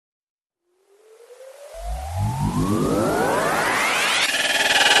Hello,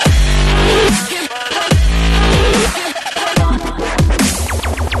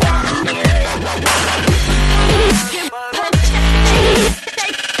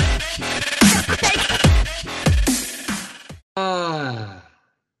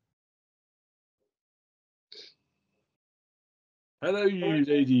 you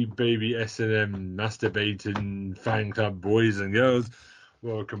lady baby S&M masturbating fan club boys and girls.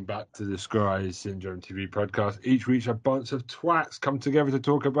 Welcome back to the Scry Syndrome TV podcast. Each week, a bunch of twats come together to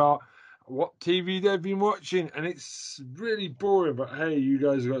talk about what TV they've been watching, and it's really boring. But hey, you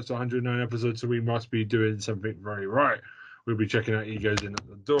guys have got to 109 episodes, so we must be doing something very right. We'll be checking out egos in at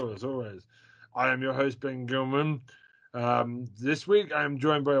the door as always. I am your host, Ben Gilman. This week I am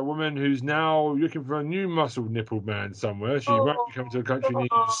joined by a woman who's now looking for a new muscle nipple man somewhere. She might be coming to a country near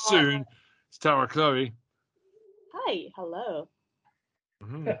you soon. It's Tara Chloe. Hi, hello.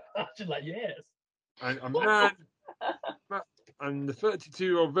 She's like, yes. And a man, and the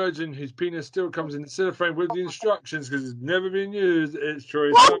 32-year-old virgin whose penis still comes in the cellophane with the instructions because it's never been used. It's Troy.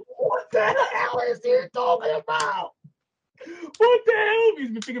 What the hell is he talking about? What the hell?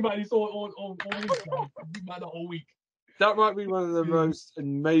 He's been thinking about this all week. About the whole week. That might be one of the most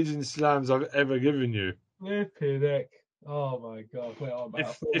amazing slams I've ever given you. Flipping heck. Oh my god.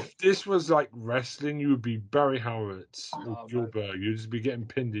 If this was like wrestling, you would be Barry Howitz or Gilbert. You'd just be getting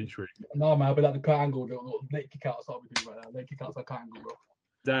pinned each week. No, man, I'll be like the Kurt Angle, the leg kick outs. I'll be doing right now. Leg kick outs like Kurt Angle, bro.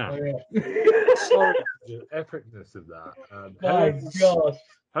 Damn. Oh, yeah. Sorry for the epicness of that. My gosh.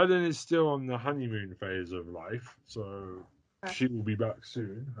 Helen is still on the honeymoon phase of life, so she will be back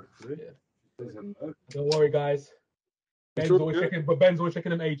soon, hopefully. Yeah. Don't worry, guys. Ben's always checking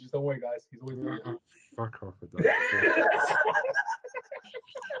them ages. Don't worry, guys. He's always fuck off with that.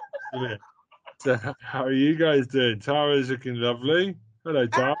 Yeah. So, how are you guys doing? Tara's looking lovely. Hello,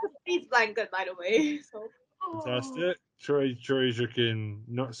 Tara. He's blanket, by the way. So. Fantastic. Troy's looking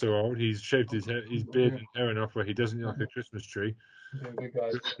not so old. He's shaved his hair, his beard and hair enough where he doesn't look like a Christmas tree.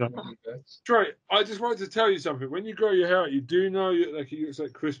 Troy, I just wanted to tell you something. When you grow your hair out, you do know it looks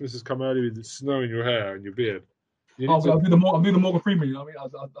like Christmas has come early with the snow in your hair and your beard. I'll do the Morgan Freeman. You know what I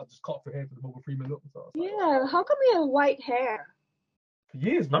mean? I just cut off the hair for the Morgan Freeman look. So yeah, how come you have white hair? For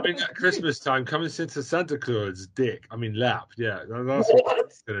years, man. I mean, at Christmas time, coming into Santa Claus' dick. I mean, lap. Yeah, that's what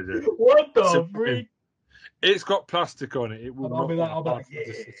it's gonna do. What the freak? It's got plastic on it. It will. I'll be like, yeah. I'll be like,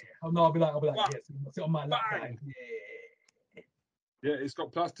 yes. Sit on my lap. Like, yeah. Yeah, it's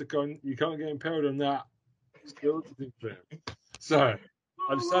got plastic on. You can't get impaled on that. Still so.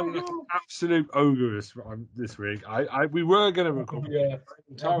 I'm sounding like an absolute ogre this week. We were going to record. Yeah.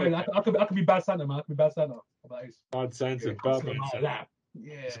 I could be bad Santa, man. I could be bad Santa. Bad Santa, bad Santa.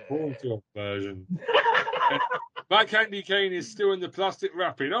 Yeah. It's a portal version. My candy cane is still in the plastic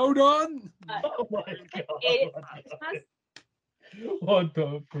wrapping. Hold on. Oh my god. What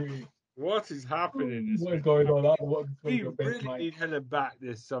the freak? What is happening? What is going on? We really need Helen back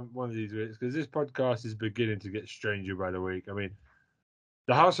one of these weeks because this podcast is beginning to get stranger by the week. I mean,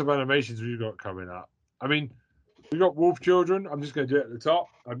 the House of Animations we've got coming up. I mean, we've got Wolf Children. I'm just going to do it at the top.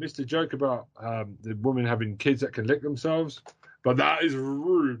 I missed a joke about the woman having kids that can lick themselves, but that is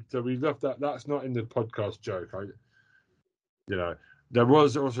rude. So we left that. That's not in the podcast joke. There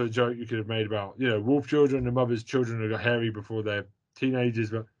was also a joke you could have made about, Wolf Children, the mother's children are hairy before they're teenagers,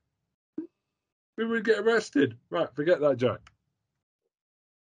 but we would get arrested. Right, forget that joke.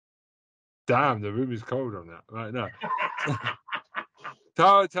 Damn, the room is cold on that. Right, no.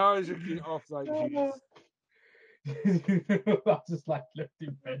 Tara's looking off like she's... I just like left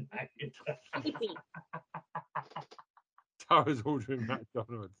him Ben hanging. Tara's ordering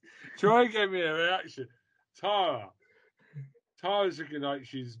McDonald's. Troy gave me a reaction. Tara's looking like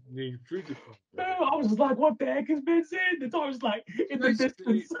she's needing food to come. I was just like, what the heck is Ben saying? The Tara's like, in the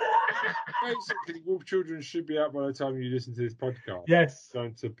distance. Basically, Wolf Children should be out by the time you listen to this podcast. Yes.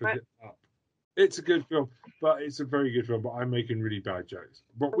 Going to put it up. It's a good film, but it's a very good film. But I'm making really bad jokes.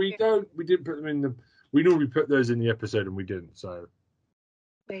 But we didn't put them in the. We normally put those in the episode, and we didn't. So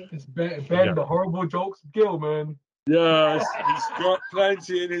it's Ben the horrible jokes, Gilman. Yes, he's got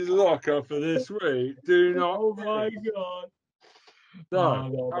plenty in his locker for this week. Do not. Oh my god.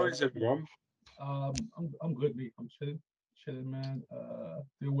 So, how is everyone? I'm good, mate. I'm chilling, man.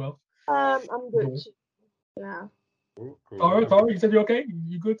 Doing well. I'm good. Yeah. Cool. Tara, you said you're okay?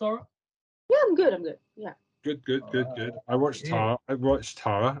 You good, Tara? Yeah, I'm good. Yeah. Good. I watched Tara.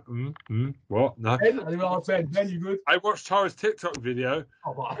 What? No. Ben, you good? I watched Tara's TikTok video.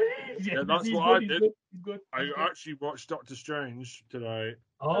 Oh, wow. Yeah, that's what I did. I actually watched Doctor Strange today.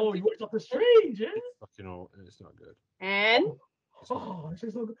 Oh, you watched Doctor Strange, yeah? Fucking all, it's not good. And? Oh, it's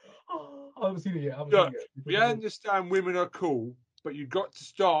so good. Oh, I haven't seen it yet. Look, we understand women are cool, but you've got to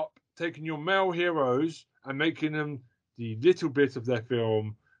stop taking your male heroes and making them the little bit of their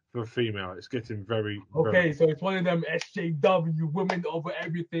film for female. It's getting very Okay, so it's one of them SJW women over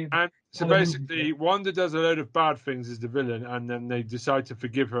everything. And so basically, Wanda does a load of bad things as the villain, and then they decide to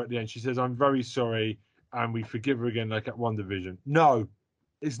forgive her at the end. She says, "I'm very sorry," and we forgive her again, like at WandaVision. No,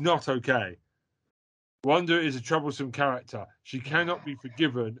 it's not okay. Wanda is a troublesome character. She cannot be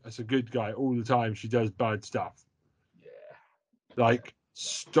forgiven as a good guy all the time. She does bad stuff. Yeah. Like,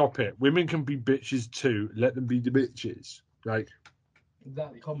 stop it. Women can be bitches too. Let them be the bitches. Like,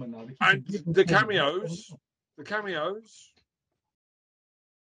 exactly. Come on now. And the cameos,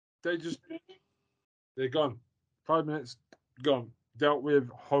 they're gone. 5 minutes, gone. Dealt with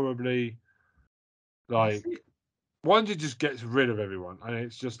horribly. Like, Wanda just gets rid of everyone, and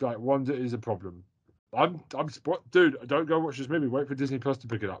it's just like Wanda is a problem. Dude, don't go watch this movie. Wait for Disney Plus to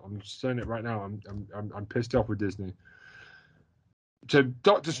pick it up. I'm just saying it right now. I'm pissed off with Disney. So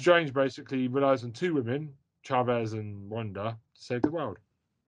Doctor Strange basically relies on two women, Chavez and Wanda, to save the world.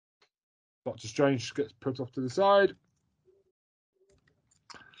 Doctor Strange gets put off to the side.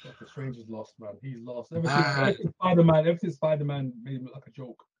 Doctor Strange is lost, man. He's lost. Ever since Spider-Man made him look like a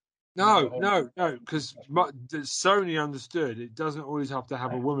joke. No, because Sony understood it doesn't always have to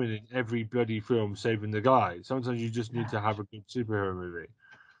have a woman in every bloody film saving the guy. Sometimes you just need to have a good superhero movie.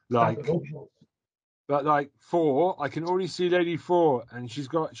 But like Thor, I can already see Lady Thor, and she's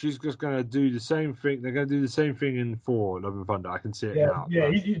just gonna do the same thing. They're gonna do the same thing in Thor: Love and Thunder. I can see it now. Yeah,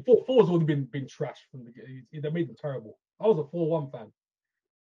 Thor's already been trashed from the beginning. They made him terrible. I was a 4-1 fan.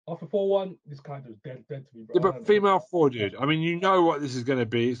 After 4-1, this kind of dead to me, bro. Yeah, but female Thor, dude. I mean, you know what this is going to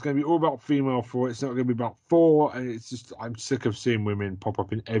be. It's going to be all about female Thor. It's not going to be about Thor. And it's just, I'm sick of seeing women pop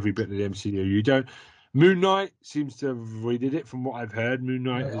up in every bit of the MCU. You don't. Moon Knight seems to have redid it from what I've heard. Moon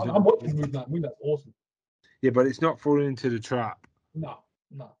Knight. I'm watching Moon Knight. Moon Knight's awesome. Yeah, but it's not falling into the trap. No.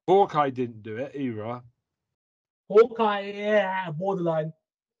 Hawkeye didn't do it either. Hawkeye, yeah, borderline.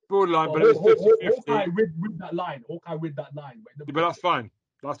 But it was 50-50. Hawkeye read that line. But that's fine.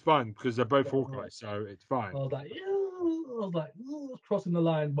 That's fine because they're both Hawkeye, so it's fine. I was like, crossing the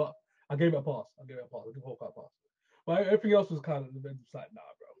line, but I gave it a pass. I gave Hawkeye a pass. But everything else was kind of just like, nah,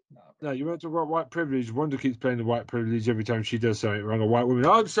 bro. No, you want to talk about white privilege. Wanda keeps playing the white privilege every time she does something wrong. A white woman.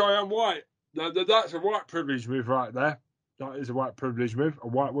 I'm sorry, I'm white. That's a white privilege move right there. That is a white privilege move. A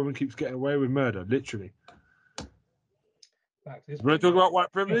white woman keeps getting away with murder, literally. You want to talk about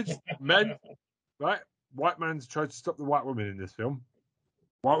white privilege? Men, right? White man's tried to stop the white woman in this film.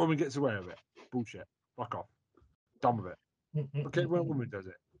 White woman gets away with it. Bullshit. Fuck off. Done with it. Okay, when a woman does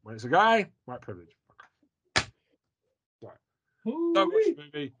it. When it's a guy, white privilege. Fuck off. Right. Don't watch the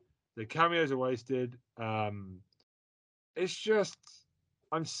movie. The cameos are wasted. It's just,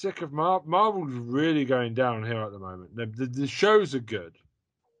 I'm sick of Marvel's really going down here at the moment. The shows are good.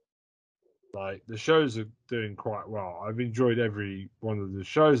 Like, the shows are doing quite well. I've enjoyed every one of the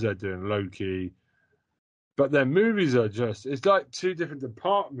shows they're doing. Loki. But their movies are just, it's like two different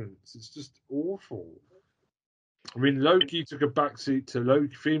departments. It's just awful. I mean, Loki took a backseat to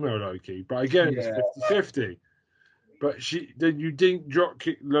female Loki, but again, it's 50-50. But then you didn't drop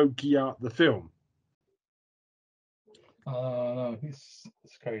kick Loki out the film. No, it's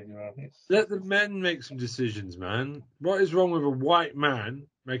crazy, man. Let the men make some decisions, man. What is wrong with a white man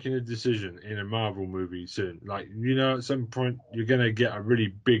making a decision in a Marvel movie soon? Like, at some point, you're going to get a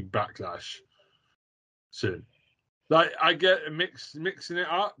really big backlash soon. Like, I get mixing it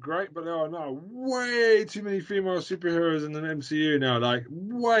up, great, but there are now way too many female superheroes in the MCU now. Like,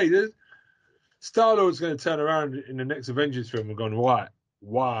 Star-Lord's going to turn around in the next Avengers film and go, white.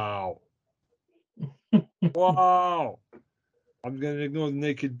 Wow. Wow. I'm going to ignore the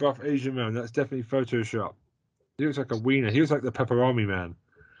naked buff Asian man. That's definitely Photoshop. He looks like a wiener. He looks like the Pepperoni man.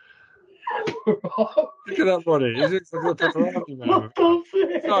 Look at that body. He looks like the Pepperoni man. So,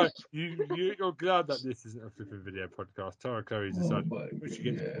 you're glad that this isn't a flipping video podcast. Tara Chloe's decided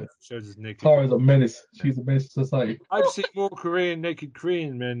shows us naked. Tara's a menace. She's a menace to society. I've seen more naked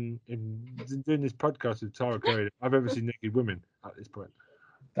Korean men in doing this podcast with Tara Chloe than I've ever seen naked women at this point.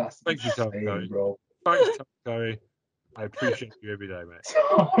 Thank you, Tara Chloe. Bro. Thanks, Tara Chloe. I appreciate you every day,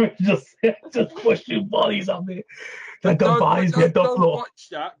 mate. just pushing bodies up there. Like the bodies hit the floor. Watch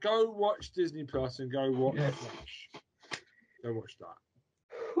that. Go watch Disney Plus and go watch. Go watch that.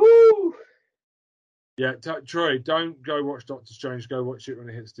 Woo. Yeah, Troy, don't go watch Doctor Strange. Go watch it when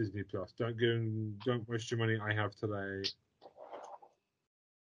it hits Disney Plus. Don't waste your money. I have today.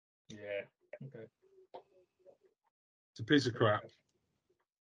 Yeah. Okay. It's a piece of crap.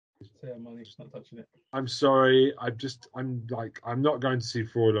 Yeah, money, not touching it. I'm sorry. I'm not going to see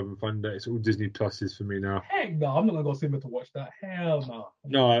Thor: Love and Thunder. It's all Disney Pluses for me now. Heck no, I'm not gonna go cinema to watch that. Hell no.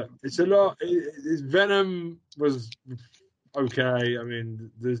 No, it's a lot. Venom was okay. I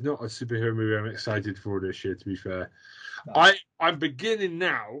mean, there's not a superhero movie I'm excited for this year, to be fair. No. I'm beginning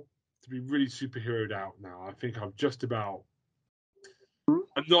now to be really superheroed out now. I think I'm just about.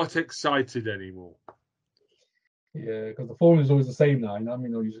 I'm not excited anymore. Yeah, because the formula is always the same now. You know what I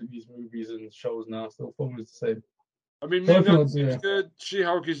mean? All these movies and shows now, so the formula is the same. I mean, So I feel, Midnight seems good.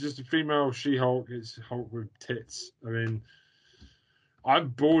 She-Hulk is just a female She-Hulk. It's Hulk with tits. I mean, I'm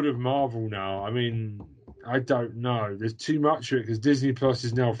bored of Marvel now. I mean, I don't know. There's too much of it because Disney Plus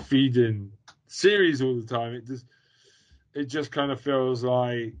is now feeding series all the time. It just kind of feels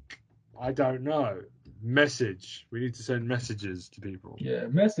like, I don't know, message. We need to send messages to people. Yeah,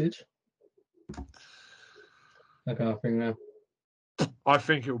 message. That kind of thing now. I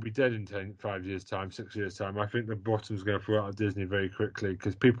think it will be dead in 5 years' time, 6 years' time. I think the bottom's going to fall out of Disney very quickly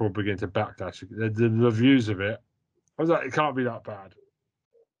because people will begin to backlash. The reviews of it, I was like, it can't be that bad.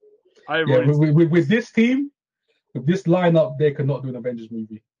 Yeah, with this team, with this lineup, they could not do an Avengers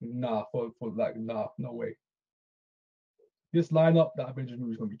movie. Nah, no way. This lineup, that Avengers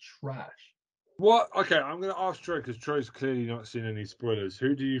movie is gonna be trash. What? Okay, I'm going to ask Troy because Troy's clearly not seen any spoilers.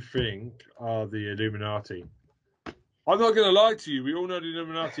 Who do you think are the Illuminati? I'm not going to lie to you. We all know the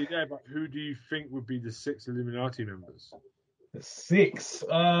Illuminati there, but who do you think would be the 6 Illuminati members? The 6.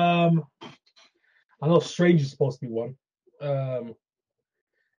 I know Strange is supposed to be one.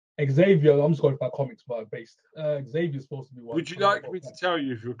 Xavier, I'm just going by comics based. Xavier's supposed to be one. Would you like me to tell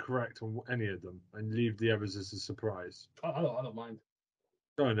you if you're correct on any of them and leave the others as a surprise? I don't mind.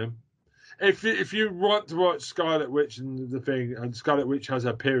 Go on then. If you want to watch Scarlet Witch and the thing, and Scarlet Witch has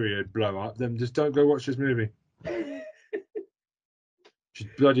her period blow up, then just don't go watch this movie. She's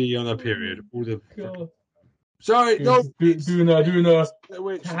bloody on her period. All the sorry, no, doing her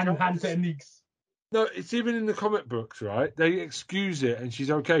Witch. hand techniques. No, it's even in the comic books, right? They excuse it, and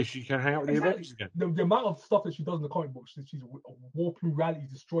she's okay. She can hang out with the Avengers again. The amount of stuff that she does in the comic books, she's warping reality,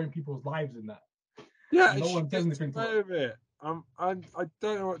 destroying people's lives in that. Yeah, no one says anything to it. I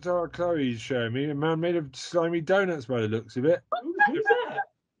don't know what Dara Chloe's showing me. A man made of slimy donuts by the looks of it. Who's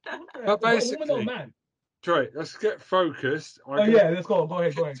that? But basically, man. Troy, let's get focused. Let's go. Go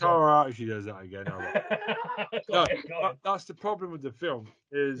ahead. Tara out if she does that again. That's the problem with the film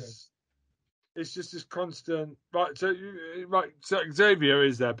is it's just this constant. Right, so Xavier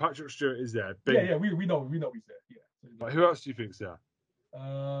is there. Patrick Stewart is there. Yeah, we know he's there. Yeah. Right, who else do you think's there?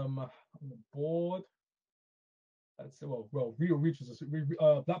 On the board. Real Reach is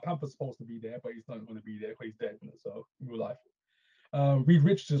Black Panther's supposed to be there, but he's not going to be there because he's dead. So in real life, Reed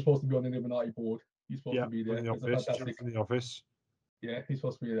Richards is supposed to be on the Illuminati board. He's supposed to be there. In the office. Jim from the Office. Yeah, he's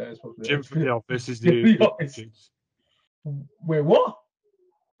supposed to be there. Jim from the Office is the Reed Richards. Wait, what?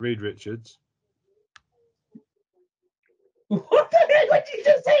 Reed Richards. What the heck? What did you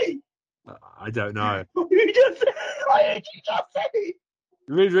just say? I don't know. What did you just say? What did you just say?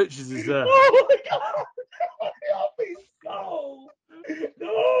 Reed Richards is there. Oh my god! No!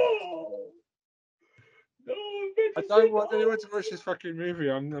 I don't want anyone to watch this fucking movie.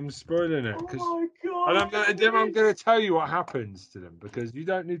 I'm spoiling it. Oh my god! And I'm going to tell you what happens to them because you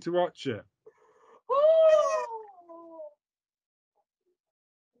don't need to watch it.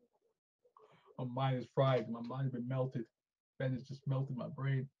 My mind is fried. My mind has been melted. Ben has just melted my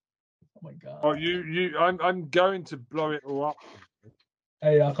brain. Oh my god! Oh, I'm going to blow it all up.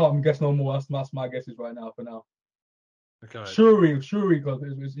 Hey, I can't guess no more. That's my guesses right now. For now. Okay. Shuri, because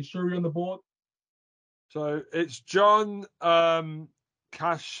is Shuri on the board? So it's John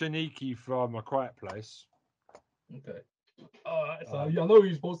Krasinski from A Quiet Place. Okay. So I know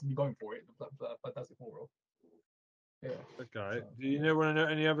he's supposed to be going for it. Fantastic Four role. Yeah. Okay. So, do you want to know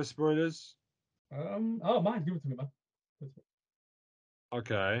any other spoilers? Man, give it to me, man.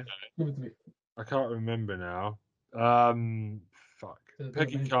 Okay. Give it to me. I can't remember now. Fuck.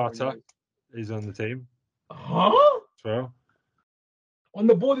 Peggy Carter is on the team. Huh? Well. On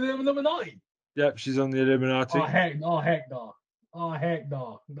the board of the Illuminati? Yep, she's on the Illuminati. Oh, heck no.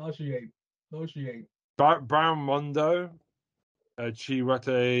 No, she ain't. Brown Mondo.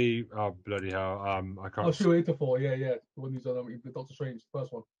 Chiwetel. Oh, bloody hell. I can't. Oh, Chiwetel, yeah. The one who's on Doctor Strange, the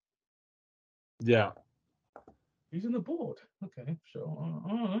first one. Yeah. He's on the board. Okay, sure. All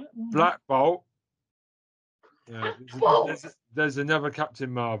right. Black Bolt. Yeah, there's another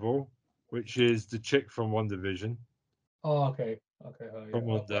Captain Marvel, which is the chick from WandaVision. Oh, okay. From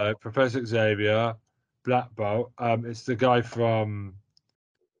Wanda, Professor Xavier, Black Bolt. It's the guy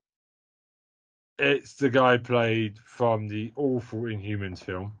played from the awful Inhumans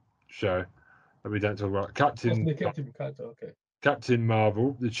film. show that we don't talk about. They kept him character, okay. Captain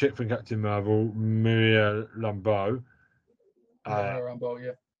Marvel, the chick from Captain Marvel, Maria Rambeau. Rambeau,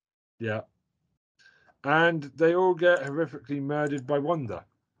 yeah. Yeah. And they all get horrifically murdered by Wanda.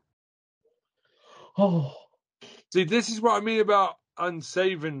 Oh. See, this is what I mean about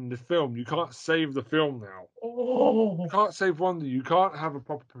unsaving the film. You can't save the film now. Oh. You can't save Wanda. You can't have a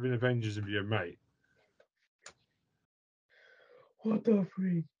proper Avengers of your mate. What the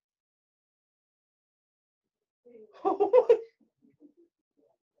freak?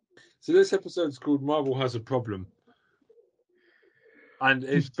 So this episode's called Marvel Has a Problem. And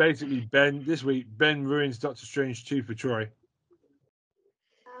it's basically this week, Ben ruins Doctor Strange 2 for Troy. Okay.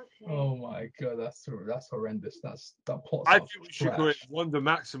 Oh my god, that's horrendous. That plot. I think we should call it Wanda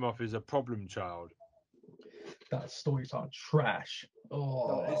Maximoff is a problem child. That story sounds trash.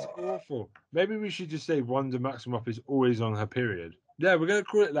 Oh, it's awful. Maybe we should just say Wanda Maximoff is always on her period. Yeah, we're going to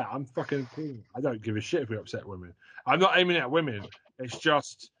call it that. I'm fucking cool. I don't give a shit if we upset women. I'm not aiming at women. It's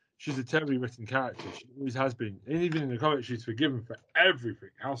just she's a terribly written character. She always has been. And even in the comics, she's forgiven for everything.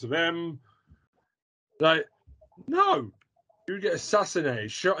 House of M. Like, no. You would get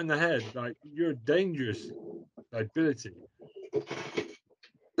assassinated, shot in the head. Like, you're a dangerous liability.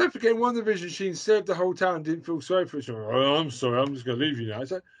 Don't forget, in WandaVision, she enslaved the whole town and didn't feel sorry for herself. Oh, I'm sorry, I'm just going to leave you now.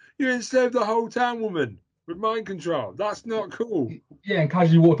 It's like, you enslaved the whole town, woman, with mind control. That's not cool. Yeah, and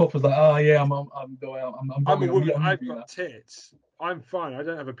casually walked off was like, oh, yeah, I'm a woman, I've got tits. I'm fine. I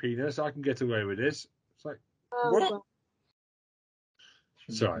don't have a penis. I can get away with this. It's like, what?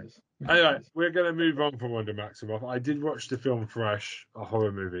 Sorry. Anyway, we're going to move on from Wanda Maximoff. I did watch the film Fresh, a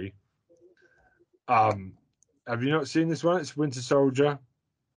horror movie. Have you not seen this one? It's Winter Soldier.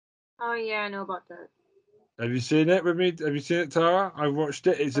 Oh, yeah, I know about that. Have you seen it with me? Have you seen it, Tara? I watched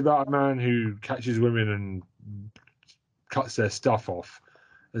it. It's about a man who catches women and cuts their stuff off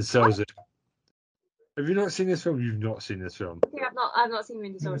and sells it. Have you not seen this film? You've not seen this film. Yeah, I've not seen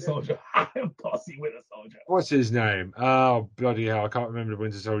Winter Soldier. I have not seen Winter Soldier. What's his name? Oh, bloody hell. I can't remember the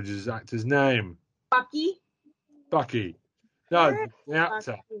Winter Soldier's actor's name. Bucky. No, the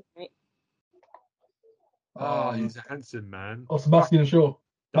actor. Oh, he's a handsome man. Oh, Sebastian Shaw.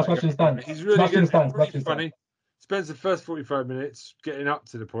 Sebastian Stan. He's really good. Sebastian funny. Spends the first 45 minutes getting up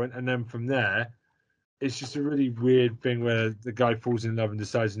to the point, and then from there, it's just a really weird thing where the guy falls in love and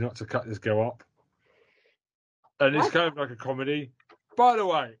decides not to cut this girl up. And it's kind of like a comedy. By the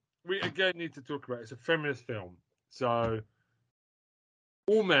way, we again need to talk about it. It's a feminist film. So,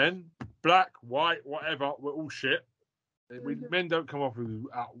 all men, black, white, whatever, we're all shit. Men don't come off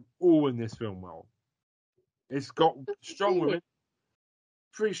at all in this film well. It's got strong women.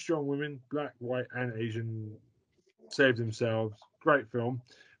 3 strong women, black, white, and Asian, save themselves. Great film.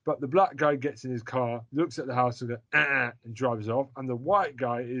 But the black guy gets in his car, looks at the house and goes, and drives off. And the white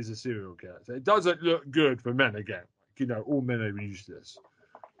guy is a serial killer. So it doesn't look good for men again. You know, all men are used to this.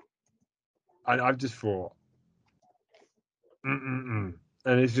 And I've just thought, And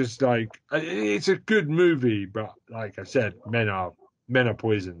it's just like, it's a good movie, but like I said, men are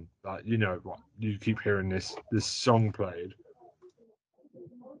poison. Like, you know what? You keep hearing this song played.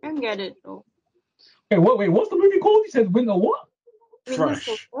 I don't get it though. Wait, what's the movie called? You said Winter what? Fresh.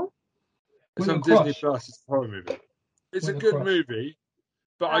 It's on Disney Plus. It's a horror movie. It's a good movie,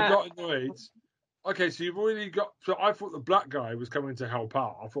 but I got annoyed. Okay, so you've already got. So I thought the black guy was coming to help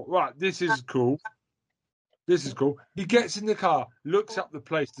out. I thought, right, this is cool. This is cool. He gets in the car, looks up the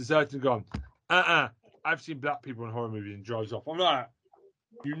place, deserted and gone. I've seen black people in horror movies and drives off. I'm like,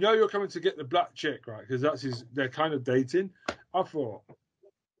 you know you're coming to get the black chick, right? Because they're kind of dating. I thought,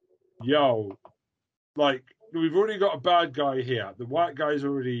 yo, like, we've already got a bad guy here. The white guy's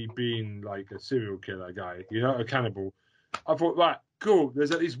already been like a serial killer guy, you know, a cannibal. I thought, right, cool.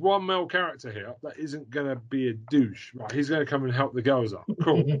 There's at least one male character here that isn't going to be a douche. Right, he's going to come and help the girls up.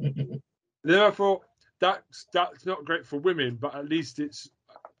 Cool. Then I thought, that's not great for women, but at least it's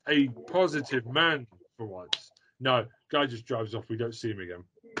a positive man for once. No, guy just drives off. We don't see him again.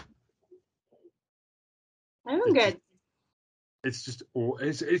 I don't get it. It's just,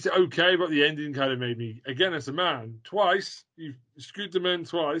 it's okay, but the ending kind of made me, again, as a man, twice, you've screwed the men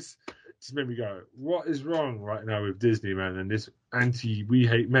twice, just made me go, what is wrong right now with Disney, man, and this we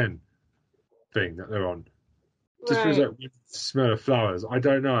hate men thing that they're on? Just feels like smell of flowers. I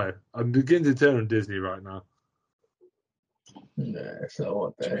don't know. I'm beginning to turn on Disney right now. Yeah, so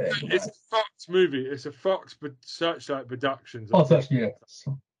what the heck? It's a Fox movie. It's a Fox Searchlight Productions. Oh, Searchlight,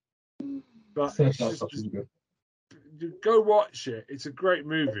 but Searchlight is good. Go watch it. It's a great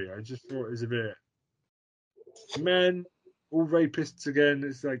movie. I just thought it was a bit men, all rapists again.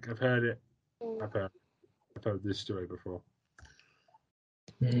 It's like I've heard it. I've heard this story before.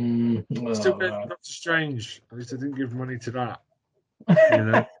 Still getting Doctor Strange. At least I didn't give money to that. You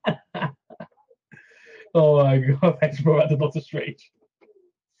know? Oh my god, thanks for brought out the Doctor Strange.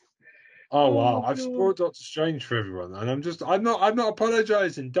 Oh wow, I've spoiled Doctor Strange for everyone, and I'm not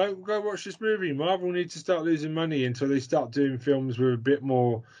apologizing. Don't go watch this movie. Marvel needs to start losing money until they start doing films with a bit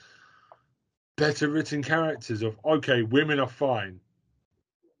more better written characters. Of okay, women are fine,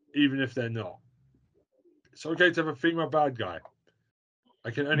 even if they're not. It's okay to have a female bad guy.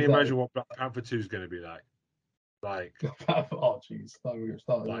 I can only imagine what Black Panther 2 is going to be like. Oh jeez,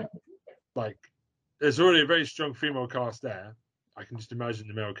 like, there's already a very strong female cast there. I can just imagine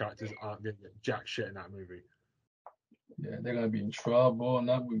the male characters aren't going to get jack shit in that movie. Yeah, they're going to be in trouble in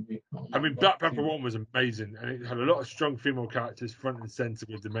that movie. I mean, Black Panther 1 was amazing, and it had a lot of strong female characters front and center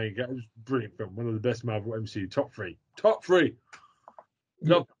with the main guy. It was a brilliant film, one of the best Marvel MCU, top three.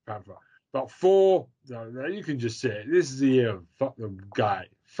 Love Black Panther. But 4, no, you can just say it. This is the year of fuck the guy,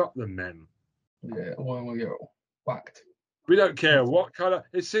 fuck the men. Yeah, I want to get whacked. We don't care what color.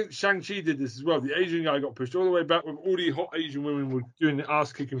 It's Shang-Chi did this as well. The Asian guy got pushed all the way back with all the hot Asian women were doing the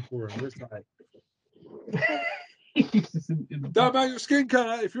ass kicking for him. It's like, don't about your skin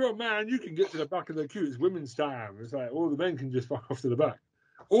color. If you're a man, you can get to the back of the queue. It's women's time. It's like all the men can just fuck off to the back.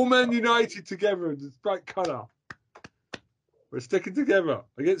 All men united together despite color. We're sticking together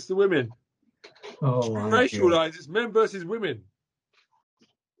against the women. Oh, racial lines. It's men versus women.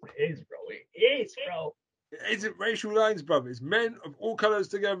 It is, bro. It is, bro. It isn't racial lines, brother. It's men of all colours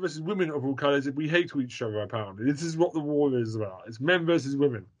together versus women of all colours. If we hate each other, apparently. This is what the war is about. It's men versus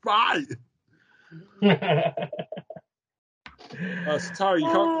women. Right! Tara, you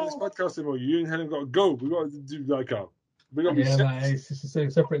can't do this podcast anymore. You and Helen got to go. We got to do like a. We got to be it's just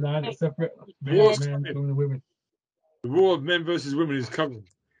a separate line. It's separate. The war of men versus women is coming.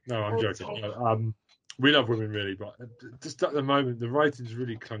 No, I'm joking. We love women, really, but just at the moment, the writing's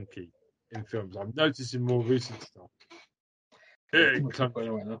really clunky in films. I'm noticing more recent stuff.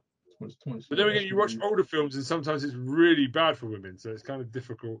 Clunky. But then again, you watch older films, and sometimes it's really bad for women, so it's kind of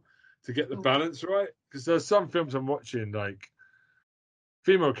difficult to get the balance right. Because there's some films I'm watching, like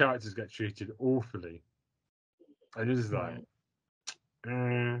female characters get treated awfully, and you're just like, I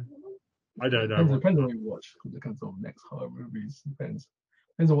don't know. Depends on what you watch. Depends on next horror movies. Depends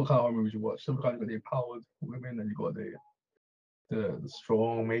on what kind of horror movies you watch. Some kind of the empowered women, and you got the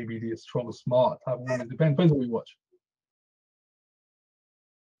strong, maybe the strong, smart type of women. Depends on what you watch.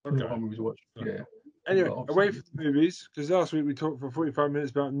 Okay. What movies you watch. Yeah. Anyway, away from the movies, because last week we talked for 45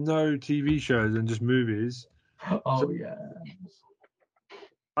 minutes about no TV shows and just movies. Yeah.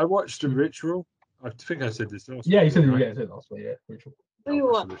 I watched The Ritual. I think I said this last week. Yeah, you said it. Yeah, I said last week. Yeah, Ritual. What you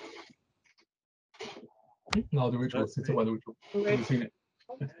watch? No, The Ritual. It's about The Ritual. Haven't seen it.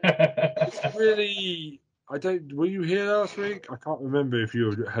 It's really. I don't. Were you here last week? I can't remember if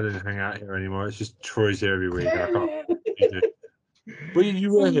you had to hang out here anymore. It's just Troy's here every week. I can't. Well,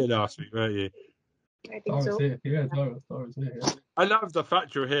 you were here last week, weren't you? I think so. Yeah, I was here. I love the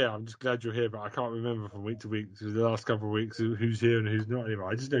fact you're here. I'm just glad you're here, but I can't remember from week to week, so the last couple of weeks, who's here and who's not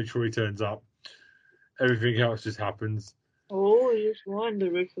anymore. I just know Troy turns up. Everything else just happens. Oh, you just won The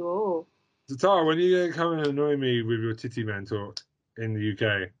Ritual. So, Tara, when are you going to come and annoy me with your Titty Man talk in the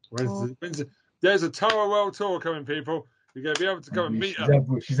UK? There's a Tara World Tour coming, people. You're going to be able to come and meet her.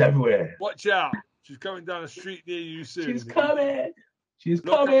 She's everywhere. Watch out. She's coming down the street near you soon. She's coming. She's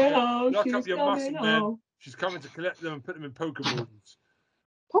coming home. Lock up your muscle, man. She's coming to collect them and put them in Pokeballs.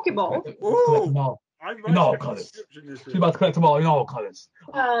 Pokeball? Ooh! In all colours. She's about to collect them all in all colours.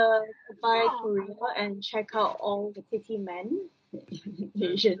 Buy Korea and check out all the titty men.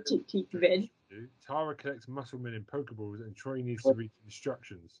 Asian titty men. Tara collects muscle men in Pokeballs and Troy needs to read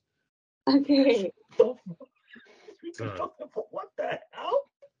instructions. Okay. So, what the hell?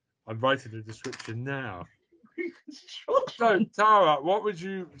 I'm writing the description now. So, Tara, what would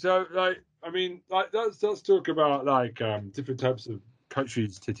you... So, like, I mean, like, let's talk about, like, different types of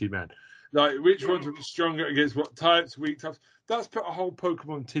countries' titty men. Like, which ones would be stronger against what types, weak types? Let's put a whole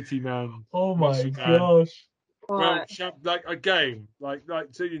Pokemon titty man. Oh, my gosh. Well, like a game. Like,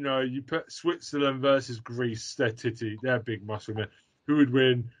 so, you know, you put Switzerland versus Greece, they're big muscle men. Who would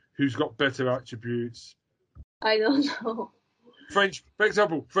win? Who's got better attributes? I don't know. For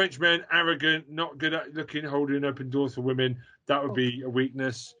example, French men, arrogant, not good at holding open doors for women. That would be a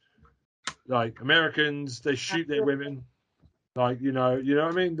weakness. Like Americans, they shoot their women. Like, you know what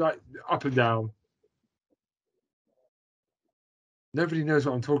I mean? Like up and down. Nobody knows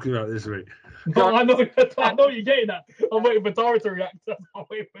what I'm talking about this week. No, I know you're getting that. I'm waiting for Tara to react.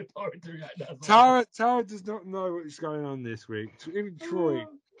 Tara does not know what's going on this week. Even Troy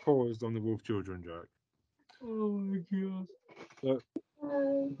paused on the Wolf Children joke. Oh my god.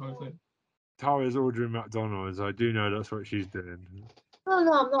 Tara's ordering McDonald's. I do know that's what she's doing. Oh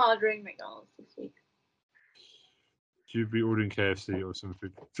no, I'm not ordering McDonald's this week. She'd be ordering KFC or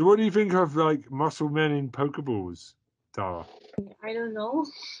something. So what do you think of like muscle men in Pokeballs, Tara? I don't know.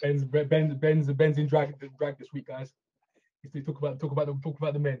 Ben's in drag this week, guys. Talk about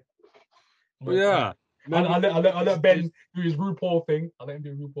the men. Well, yeah. I'll let Ben do his RuPaul thing. I'll let him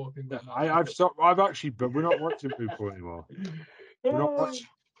do RuPaul thing. I've stopped. I've actually, but we're not watching RuPaul anymore. We're not watching.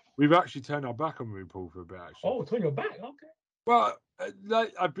 We've actually turned our back on RuPaul for a bit. Actually. Oh, turn your back. Okay. Well,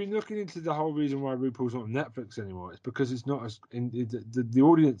 like I've been looking into the whole reason why RuPaul's not on Netflix anymore. It's because it's not as the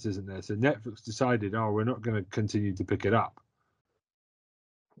audience isn't there. So Netflix decided, we're not going to continue to pick it up.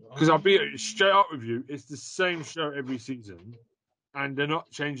 Because I'll be straight up with you, it's the same show every season, and they're not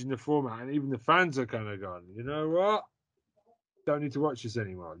changing the format, and even the fans are kind of gone, you know what? Don't need to watch this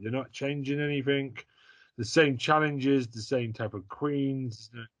anymore. You're not changing anything. The same challenges, the same type of queens.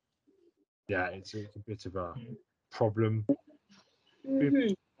 Yeah, it's a bit of a problem.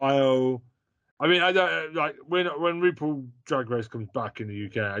 Mm-hmm. I mean, I don't like when RuPaul Drag Race comes back in the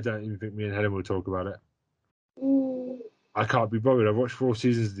UK. I don't even think me and Helen will talk about it. I can't be bothered. I've watched 4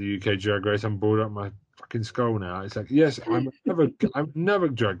 seasons of the UK Drag Race. I'm bored up my fucking skull now. It's like, yes, I'm another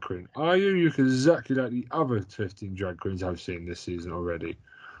drag queen. Are you? You're exactly like the other 15 drag queens I've seen this season already.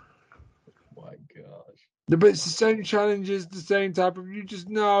 Oh my gosh. But it's the same challenges, the same type of. You just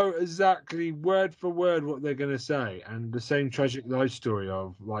know exactly word for word what they're going to say, and the same tragic life story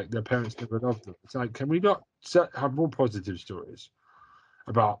of like their parents never loved them. It's like, can we not have more positive stories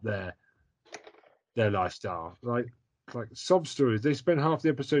about their lifestyle? Like sob stories. They spend half the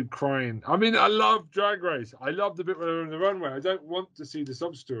episode crying. I mean, I love Drag Race. I love the bit where they're on the runway. I don't want to see the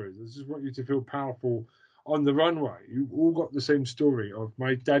sob stories. I just want you to feel powerful on the runway. You all got the same story of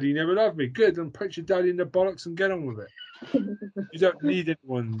my daddy never loved me. Good, then punch your daddy in the bollocks and get on with it. You don't need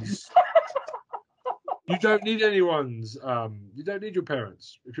anyone's. You don't need anyone's. You don't need your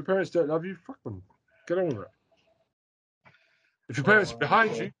parents. If your parents don't love you, fuck them. Get on with it. If your parents are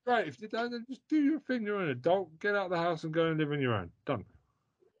behind you, great. If they don't, then just do your thing. You're an adult. Get out of the house and go and live on your own. Done.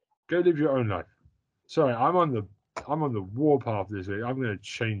 Go live your own life. Sorry, I'm on the war path this week. I'm going to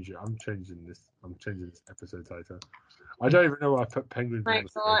change it. I'm changing this episode title. I don't even know why I put penguins. My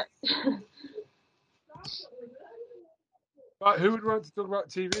God. But who would want to talk about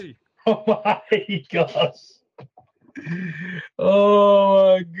TV? Oh my gosh.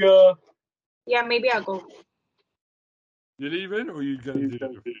 Oh my God. Yeah, maybe I'll go. You leaving or you going to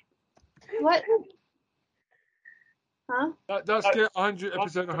do it? What? Huh? That's good.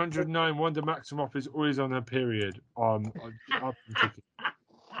 Episode 109. Wanda Maximoff is always on her period. Oh.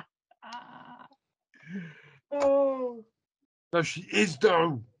 No, she is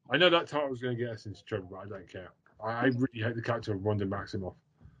though. I know that title was going to get us into trouble, but I don't care. I really hate the character of Wanda Maximoff.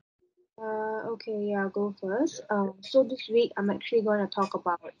 Okay, yeah, I'll go first. So this week I'm actually going to talk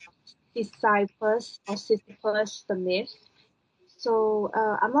about Sisyphus the myth. So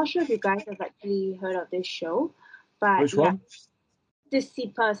I'm not sure if you guys have actually heard of this show, but which one?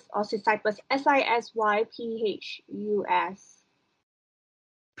 Sisyphus, Sisyphus.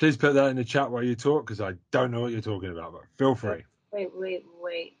 Please put that in the chat while you talk, because I don't know what you're talking about. But feel free.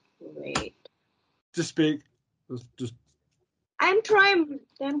 Wait. Just speak. Just. I'm trying.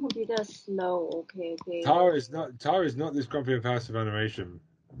 Damn computer slow. Okay. Tara is not this grumpy of House of Animation.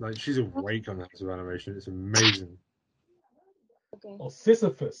 Like, she's awake on House of Animation. It's amazing. Okay. Oh,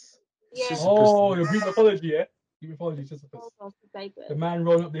 Sisyphus. Yeah. Sisyphus. Oh, your Greek mythology, yeah? Greek mythology, Sisyphus. Oh, the man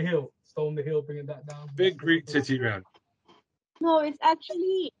rolling up the hill, stoning the hill, bringing that down. Big Greek titty man. No, it's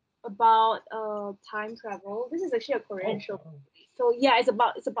actually about time travel. This is actually a Korean show. So yeah, it's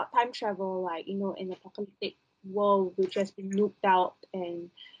about time travel, like, you know, in apocalyptic world which has been nuked out, and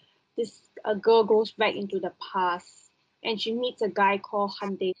a girl goes back into the past and she meets a guy called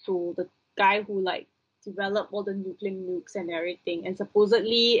Han Dae-soo, the guy who like developed all the nuclear nukes and everything, and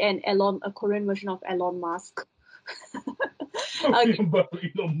supposedly a Korean version of Elon Musk.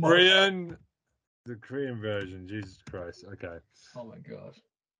 Korean, the Korean version, Jesus Christ. Okay. Oh my gosh.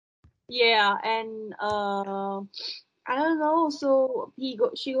 Yeah, and I don't know. So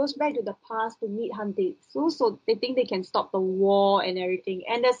she goes back to the past to meet Han Dae-soo, so they think they can stop the war and everything.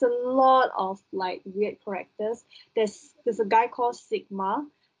 And there's a lot of like weird characters. There's a guy called Sigma,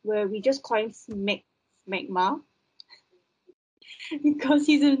 where we just call him Smegma because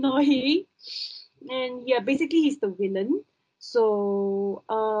he's annoying. And yeah, basically he's the villain. So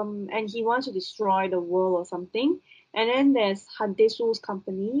and he wants to destroy the world or something. And then there's Han Dae-soo's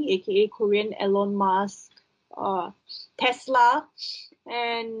company, aka Korean Elon Musk, Tesla,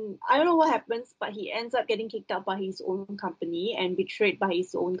 And I don't know what happens, but he ends up getting kicked out by his own company and betrayed by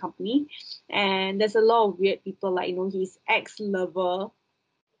his own company. And there's a lot of weird people, like, his ex-lover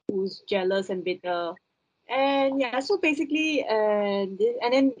who's jealous and bitter. And yeah, so basically, and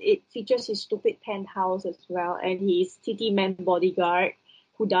then it features his stupid penthouse as well, and his city man bodyguard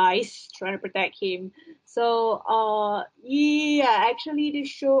who dies trying to protect him. So yeah, actually this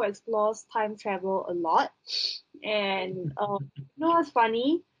show explores time travel a lot. And what's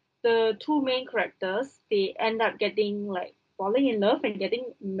funny? The two main characters, they end up getting like falling in love and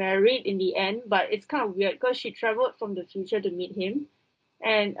getting married in the end, but it's kind of weird because she traveled from the future to meet him.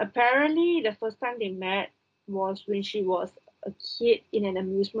 And apparently the first time they met was when she was a kid in an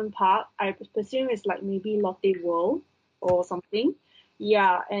amusement park. I presume it's like maybe Lotte World or something.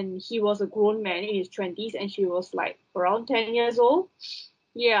 Yeah, and he was a grown man in his 20s and she was like around 10 years old.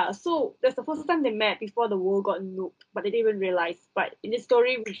 Yeah, so that's the first time they met before the world got nuked, but they didn't even realize. But in this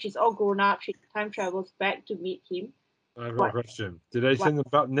story, when she's all grown up, she time travels back to meet him. I've got a question. Did they send them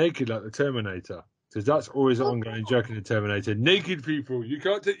back naked like the Terminator? Because that's always an ongoing joke in the Terminator. Naked people, you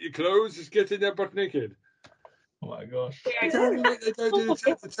can't take your clothes, just get in there butt naked. Oh my gosh. They don't do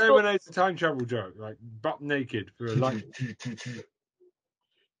the Terminator time travel joke, like butt naked for a light.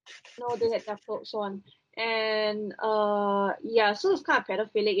 No, they had their clothes on. And yeah, so it's kind of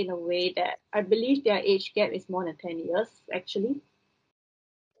pedophilic in a way that I believe their age gap is more than 10 years, actually.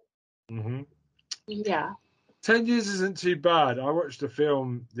 Mm-hmm. Yeah. 10 years isn't too bad. I watched a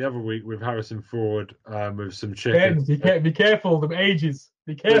film the other week with Harrison Ford with some chickens. Ben, be careful, them ages.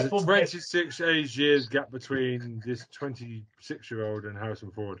 Be careful. There's a 26 age years gap between this 26-year-old and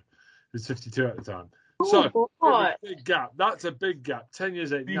Harrison Ford, who's 52 at the time. Oh, God. Big gap. That's a big gap. 10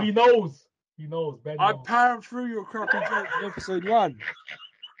 years ain't nothing. He knows. Ben I knows. powered through your crappy joke in episode 1.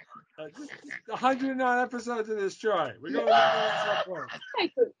 Just 109 episodes of this try. We're going to at some point.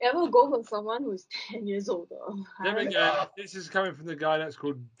 I could ever go for someone who's 10 years older. Then again, this is coming from the guy that's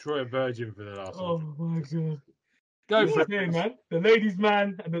called Troy Virgin for the last one. Oh my God. Go for it, man. The ladies'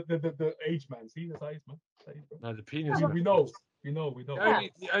 man and the age man. See, that's age man. No, the penis. We know.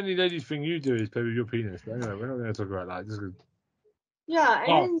 The only ladies thing you do is play with your penis. But anyway, we're not going to talk about that. Just gonna... Yeah,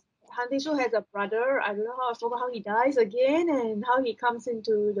 and Han Tae-soo has a brother. I don't know how he dies again and how he comes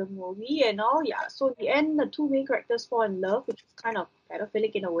into the movie and all. Yeah, so in the end, the two main characters fall in love, which is kind of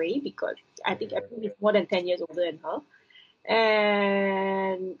pedophilic in a way because I think everyone is more than 10 years older than her.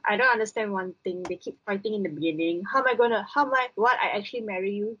 And I don't understand one thing. They keep fighting in the beginning. I actually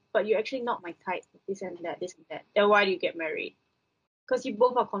marry you, but you're actually not my type. This and that. Then why do you get married? Because you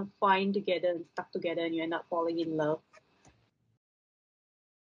both are confined together and stuck together and you end up falling in love.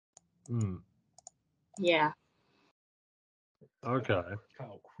 Yeah. Okay.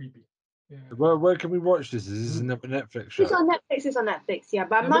 How creepy. Yeah. Where can we watch this? Is this another Netflix show? It's on Netflix, yeah.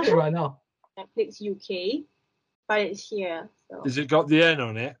 But I'm not sure right now. Netflix UK, but it's here. So. Has it got the N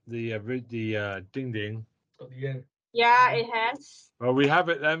on it? The ding ding. It's got the N. Yeah, it has. Well, we have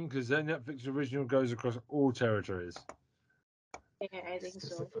it then because the Netflix original goes across all territories. Yeah, I think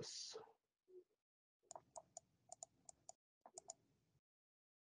so.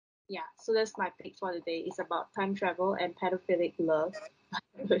 Yeah, so that's my pick for the day. It's about time travel and pedophilic love.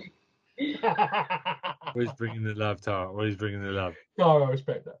 Always bringing the love, Tara. Always bringing the love. No, I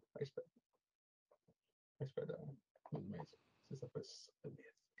respect that. I respect that.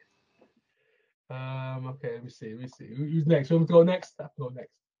 Okay, let me see. Who's next? Who wants to go next? I have to go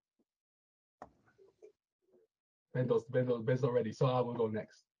next. Ben's not ready, so I will go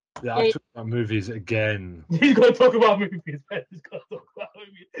next. Yeah, I've talked about movies again. He's going to talk about movies. He's going to talk about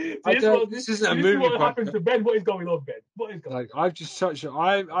movies. This isn't a movie. What happens to Ben? What is going on, Ben? What is going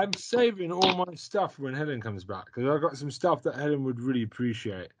on? I'm saving all my stuff when Helen comes back because I've got some stuff that Helen would really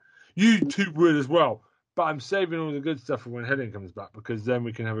appreciate. You two would as well, but I'm saving all the good stuff for when Helen comes back because then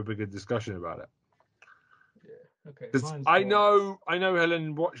we can have a bigger discussion about it. Yeah. Okay. Because I know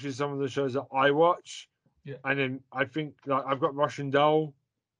Helen watches some of the shows that I watch. Yeah. And then I think like I've got Russian Doll.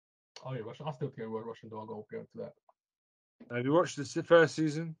 Oh yeah, Russian. I still think about Russian Doll. I'll go to that. Have you watched the first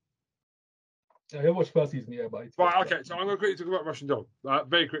season? Yeah, I watched the first season, yeah, but right. Okay, so I'm going to quickly talk about Russian Doll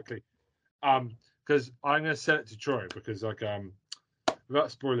very quickly, because I'm going to sell it to Troy because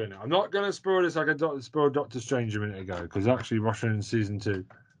without spoiling it, I'm not going to spoil this like I spoiled Doctor Strange a minute ago because actually Russian season 2,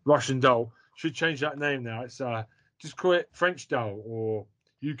 Russian Doll should change that name now. It's just call it French Doll or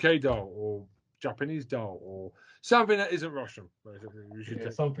UK Doll or Japanese Doll or something that isn't Russian. Basically, we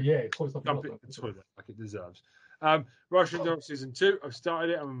should something like it deserves. Russian Doll season 2. I've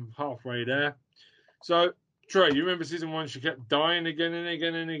started it. I'm halfway there. So Troy, you remember season 1? She kept dying again and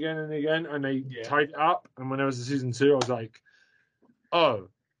again and again and again, and they tied it up. And when there was a season 2, I was like, Oh,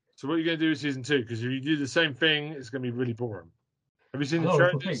 so what are you going to do with season 2? Because if you do the same thing, it's going to be really boring. Have you seen the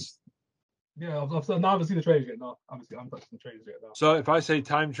trailers? Yeah, I haven't seen the trailers yet. No, I haven't touched the trailers yet. No. So if I say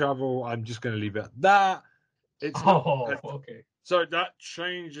time travel, I'm just going to leave it at that. It's okay. So that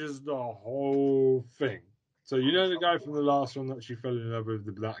changes the whole thing. So you know the guy from the last one that she fell in love with,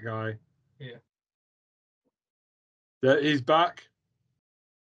 the black guy? Yeah. He's back.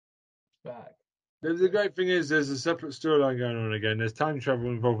 Back. The great thing is there's a separate storyline going on again. There's time travel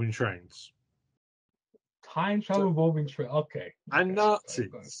involving trains. Time travel involving trains. Okay. And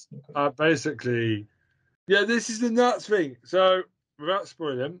Nazis are basically... Yeah, this is the nuts thing. So, without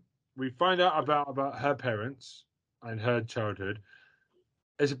spoiling, we find out about her parents and her childhood.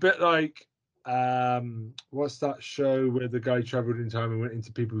 It's a bit like... what's that show where the guy travelled in time and went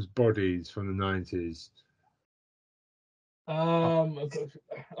into people's bodies from the 90s? Quantum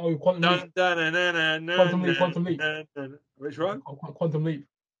Leap. Quantum Leap. Which one? Quantum Leap.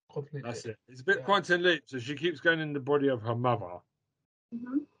 That's it. It's a bit Quantum Leap. So she keeps going in the body of her mother.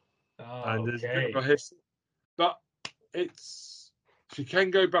 Mm-hmm. And there's a bit of a history. But she can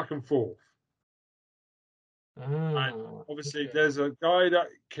go back and forth. And obviously, there's a guy that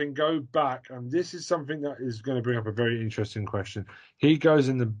can go back, and this is something that is going to bring up a very interesting question. He goes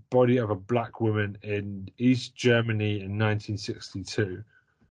in the body of a black woman in East Germany in 1962.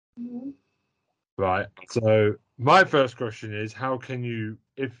 Mm-hmm. Right. So my first question is, how can you,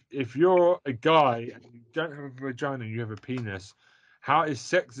 if you're a guy and you don't have a vagina, you have a penis, how is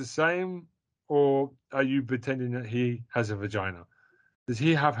sex the same, or are you pretending that he has a vagina? Does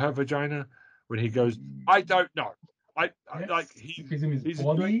he have her vagina? When he goes, I don't know. He's in his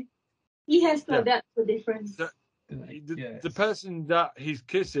body. He has no, that's the difference. The person that he's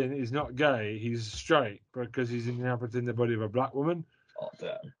kissing is not gay. He's straight because he's inhabiting the body of a black woman. Oh,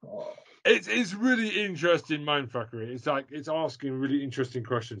 damn. Oh. It's really interesting mindfuckery. It's asking really interesting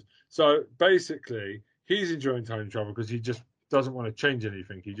questions. So basically, he's enjoying time travel because he just doesn't want to change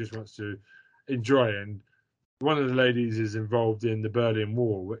anything. He just wants to enjoy it. And one of the ladies is involved in the Berlin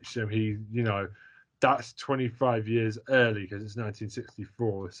Wall, which that's 25 years early because it's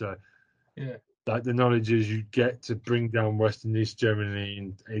 1964. So, yeah, like the knowledge is you get to bring down West and East Germany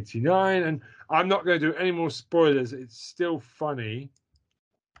in '89. And I'm not going to do any more spoilers. It's still funny,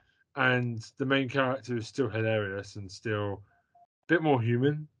 and the main character is still hilarious and still a bit more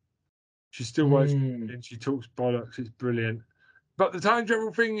human. She still works and she talks bollocks. It's brilliant. But the time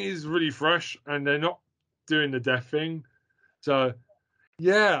travel thing is really fresh, and they're not doing the death thing. So,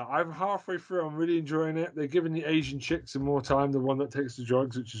 yeah, I'm halfway through. I'm really enjoying it. They're giving the Asian chick some more time, the one that takes the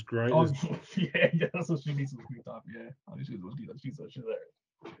drugs, which is great. Oh, yeah, that's what she needs some screen time. Yeah, she's there.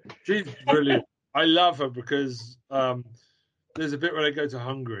 She's brilliant. I love her because there's a bit where they go to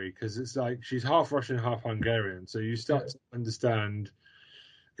Hungary because it's like she's half Russian, half Hungarian. So you start to understand.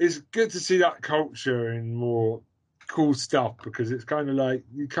 It's good to see that culture in more cool stuff because it's kind of like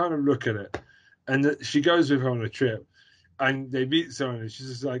you kind of look at it. And she goes with her on a trip, and they meet someone, and she's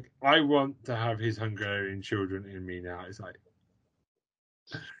just like, I want to have his Hungarian children in me now. It's like,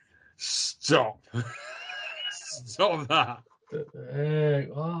 stop. Stop that.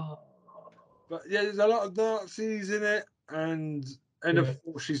 But yeah, there's a lot of Nazis in it, and of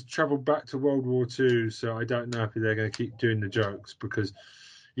course she's travelled back to World War II, so I don't know if they're going to keep doing the jokes because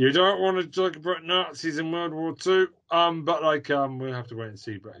you don't want to talk about Nazis in World War II. But we'll have to wait and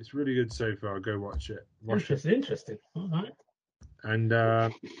see. But it's really good so far. Go watch it. Interesting. All right. And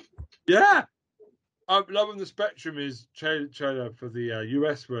yeah, Love on the Spectrum is trailer for the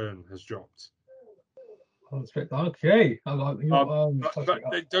US one has dropped. Okay. But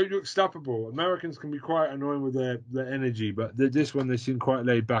they don't look stoppable. Americans can be quite annoying with their energy, but this one they seem quite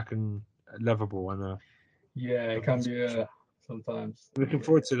laid back and lovable. And yeah, it can be. Sometimes. Looking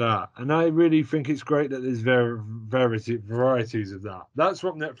forward to that. And I really think it's great that there's varieties of that. That's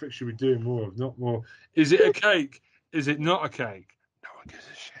what Netflix should be doing more of, not more. Is it a cake? Is it not a cake? No one gives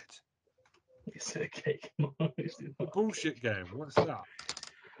a shit. Is it a cake? The bullshit game. What's that?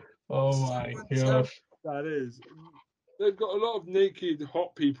 Oh my gosh. That is. They've got a lot of naked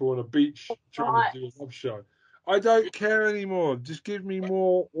hot people on a beach trying to do a love show. I don't care anymore. Just give me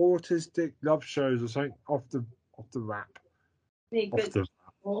more autistic love shows or something off the wrap. Give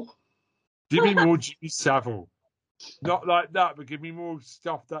me more Jimmy Savile. Not like that, but give me more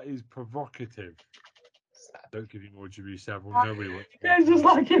stuff that is provocative. Don't give me more Jimmy Savile. Nobody wants to. It's just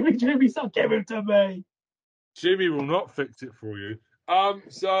like giving Jimmy Savile. Give him to me. Jimmy will not fix it for you. Oh,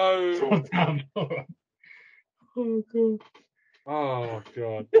 damn. Oh, God. Oh,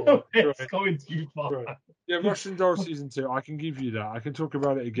 God. It's going too far. Right. Yeah, Russian Doll Season 2. I can give you that. I can talk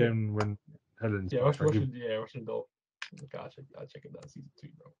about it again when Helen's Russian Doll. I'll check it out season 2,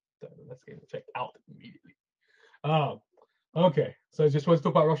 bro. Let's get it checked out immediately. Okay, so just want to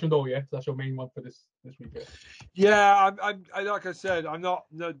talk about Russian Doll, yeah? So that's your main one for this weekend. Yeah, I like I said, I'm not,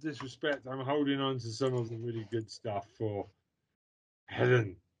 no disrespect. I'm holding on to some of the really good stuff for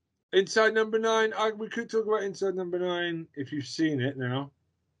Helen. Inside Number 9. We could talk about Inside Number 9 if you've seen it now.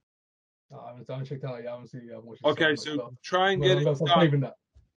 I haven't checked out. Yeah, I haven't seen it. Okay, so try and get it done.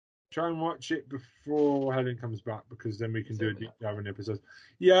 Try and watch it before Helen comes back, because then we can do a deep dive in episodes.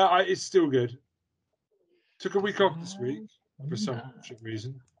 Yeah, it's still good. Took a week off this week for some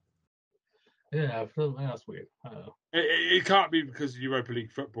reason. Yeah, that's weird. I don't know. It can't be because of Europa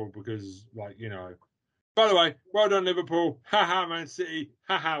League football, because, like, you know. By the way, well done Liverpool. Haha, Man City.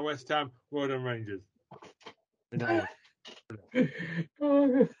 Haha, West Ham. Well done Rangers.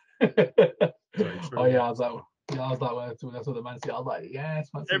 Oh yeah, I was like, that's what the Man City. I was like, yes,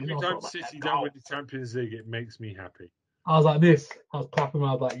 Man City. Every time City don't win the Champions League, it makes me happy. I was like this. I was clapping.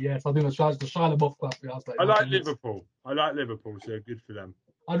 I was like, yes. I think the Shia LaBeouf clapping. I was like, I like Liverpool. I like Liverpool, so good for them.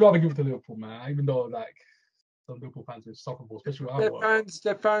 I'd rather give it to Liverpool, man. Even though like some Liverpool fans are insufferable, especially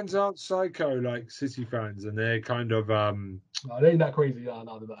their fans aren't psycho like City fans, and they're kind of no, they ain't that crazy.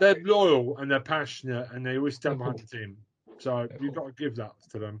 No, they're loyal and they're passionate, and they always stand behind the team. So you've got to give that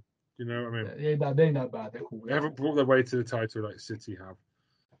to them. You know what I mean? Yeah, they ain't that bad. They're cool. They haven't brought their way to the title like City have.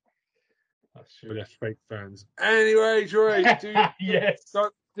 That's true. But they're fake fans. Anyway, Troy, yes.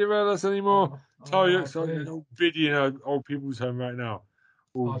 Don't derail us anymore. Tell you it's like an old video in old people's home right now.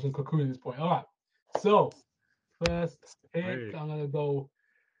 I was in cocoon at this point. All right. So first pick, I'm gonna go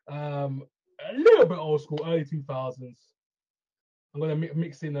a little bit old school, early 2000s. I'm gonna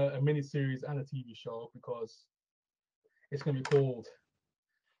mix in a mini series and a TV show because it's gonna be called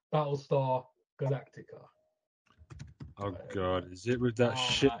Battlestar Galactica. Oh God, is it with that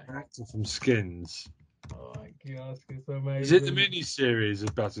shit actor from Skins? Oh my God, it's so amazing. Is it the mini-series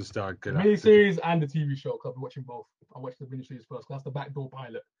of Battlestar Galactica? The mini-series and the TV show, because I've been watching both. I watched the mini-series first, that's the backdoor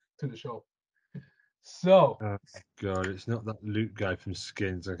pilot to the show. So... Oh God, it's not that Luke guy from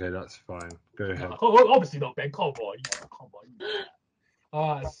Skins. Okay, that's fine. Go ahead. Obviously not, Ben. Come on.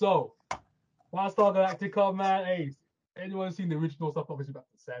 Alright, so... Battlestar Galactica, man. Hey, anyone seen the original stuff? Obviously back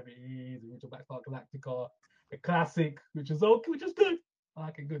in the 70s, the original Battlestar Galactica. The classic, which is good. I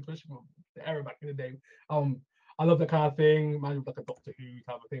like it good, especially from the era back in the day. I love that kind of thing. Imagine like a Doctor Who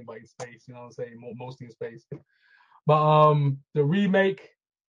type of thing, but in space. You know what I'm saying? Mostly in space. But the remake,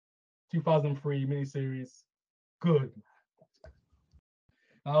 2003 miniseries, good.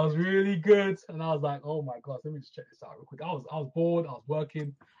 That was really good, and I was like, oh my gosh, let me just check this out real quick. I was bored. I was working.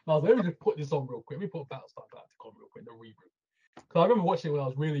 And I was like, let me just put this on real quick. Let me put Battlestar Galactica on real quick, the reboot. Because I remember watching it when I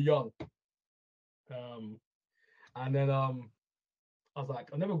was really young. And then I was like,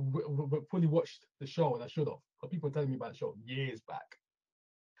 I never fully watched the show, and I should have. But people were telling me about the show years back.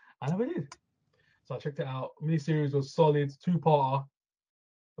 I never did. So I checked it out. Miniseries was solid, 2-parter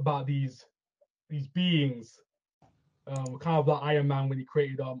about these beings, kind of like Iron Man when he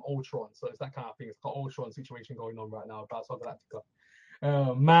created Ultron. So it's that kind of thing. It's got Ultron situation going on right now. Battlestar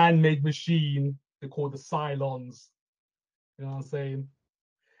Galactica. Man-made machine. They're called the Cylons. You know what I'm saying?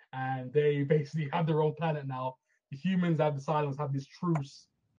 And they basically have their own planet now. The humans have the Cylons have this truce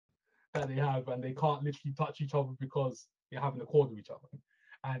that they have, and they can't literally touch each other because they're having a accord with each other.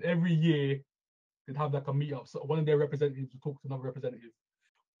 And every year they'd have like a meetup. So one of their representatives would talk to another representative,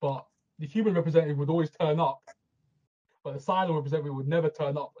 but the human representative would always turn up, but the Cylon representative would never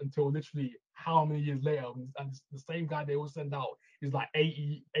turn up until literally how many years later. And the same guy they always send out is like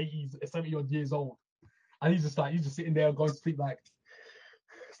 70 odd years old, and he's just sitting there going to sleep like.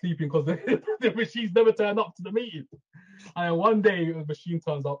 Sleeping because the machines never turn up to the meeting. And then one day a machine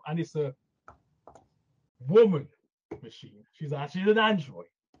turns up and it's a woman machine. She's an android.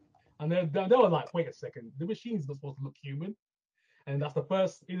 And they were like, wait a second, the machine's not supposed to look human. And that's the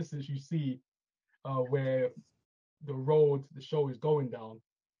first instance you see where the show is going down.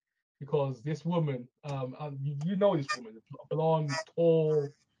 Because this woman, you know this woman, blonde, tall,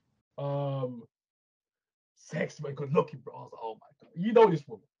 sexy but good looking, bro. I was like, oh my God, you know this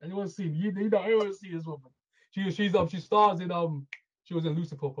woman. Anyone see this woman? She stars in she was in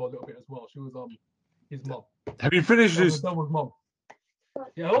Lucifer for a little bit as well. She was his mom. Have you finished this? That was mom.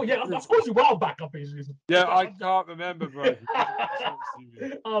 Yeah, I suppose you while back. I finished this. Yeah, I can't remember, bro.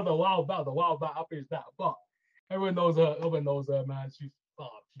 Oh, the while back. I finished that, but everyone knows her. Man. She's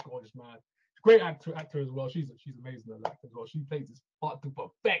gorgeous, man. Great actor as well. She's amazing as actor as well. She plays this part to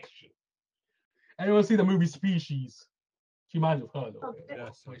perfection. Anyone see the movie Species? She reminds me of her a little bit.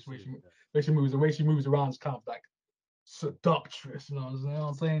 Yes, the way she moves around is kind of like seductress. You know what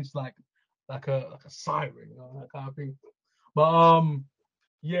I'm saying? She's like like a siren, that kind of thing. But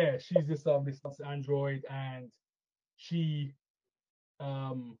yeah, she's this android, and she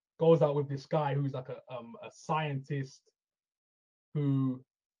goes out with this guy who's like a scientist who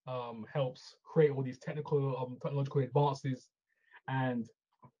helps create all these technological advances, and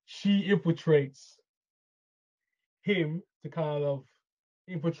she infiltrates him to kind of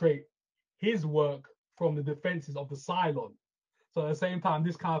infiltrate his work from the defenses of the Cylon. So at the same time,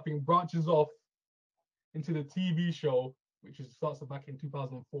 this kind of thing branches off into the TV show, which starts back in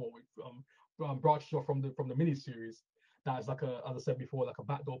 2004, which branches off from the miniseries. That is like as I said before, like a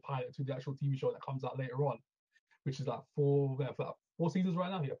backdoor pilot to the actual TV show that comes out later on, which is like four seasons right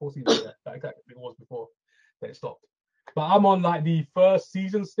now. Yeah, 4 seasons. Yeah, that exactly it was before that it stopped. But I'm on like the first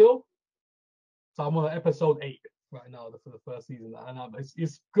season still, so I'm on episode 8 right now for the first season, and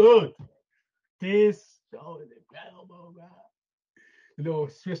it's good. This show is incredible, man. The little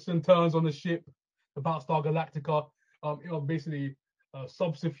twists and turns on the ship, the Battlestar Galactica, basically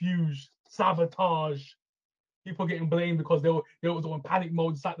subterfuge, sabotage. People getting blamed because they was on panic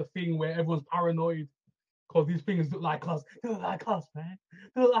mode. It's like the thing where everyone's paranoid because these things look like us. They look like us, man.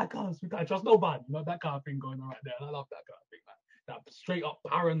 They look like us. We can't trust nobody. You know, that kind of thing going on right there. And I love that kind of thing, man. That straight up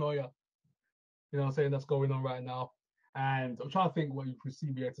paranoia. You know what I'm saying? That's going on right now. And I'm trying to think what you could see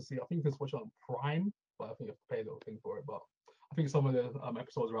be able to see. I think this was on Prime, but I think you have to pay a little thing for it. But I think some of the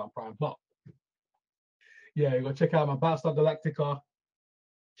episodes are on Prime. But yeah, you gotta check out my Battlestar Galactica.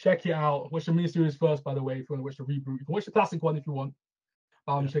 Check it out. Watch the miniseries first, by the way, if you want to watch the reboot. You can watch the classic one if you want.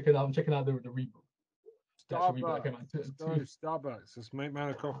 I'm checking out the reboot. Starbucks. Let's make man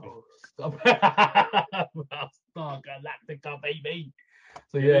a coffee. Battlestar Galactica, baby.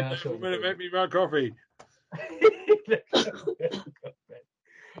 So yeah, that's what make me my coffee.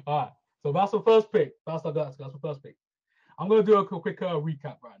 All right. So that's the first pick. Battlestar Galactica. That's the first pick. I'm gonna do a quick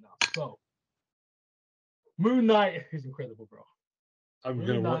recap right now. So Moon Knight is incredible, bro. I'm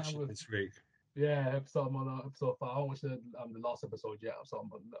going to watch it this week. Yeah, episode 5. I haven't watched the last episode yet, so I'm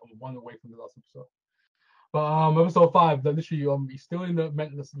one away from the last episode. But episode 5, that literally he's still in the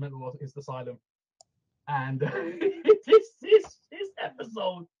mental asylum, and this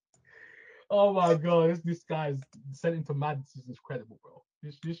episode, oh my god, this guy's sent into madness is incredible, bro.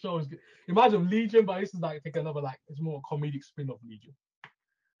 This show is good. Imagine Legion, but this is like take another it's more a comedic spin of Legion,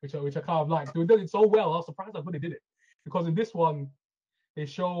 which I kind of like. They did it so well. I was surprised how good they did it, because in this one they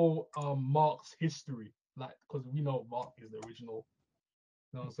show Mark's history, because we know Mark is the original,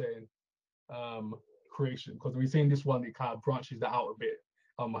 you know what I'm saying, creation. Because we see in this one it kind of branches that out a bit,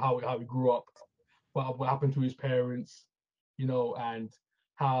 how he grew up, what happened to his parents, you know, and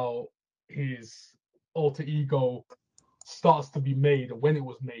how his alter ego starts to be made and when it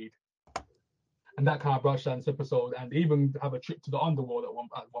was made, and that kind of branched out in this episode. And they even have a trip to the underworld at one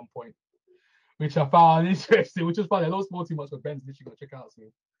point, which I found interesting, which is funny. I don't spoil too much, but Ben's literally gonna check out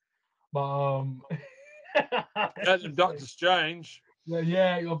soon. But Doctor Strange.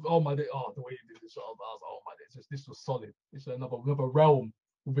 Yeah. Oh my day. Oh, the way he did this, I was oh my day. This was solid. It's another realm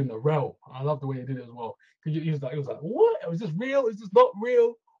within the realm. I love the way he did it as well. He was like, what? Is this real? Is this not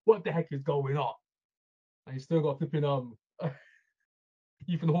real? What the heck is going on? And you still got flipping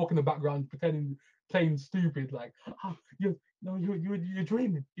Ethan Hawke in the background playing stupid, like, oh, you're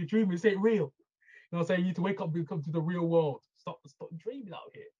dreaming. You're dreaming. This ain't real. You know what I'm saying? You need to wake up and come to the real world. Stop dreaming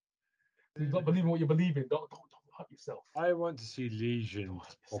out here. You don't believe in what you believe in. Don't hurt yourself. I want to see Legion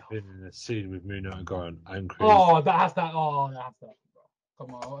pop in a scene with Moon Knight and Goran. I'm crazy. That has that, bro.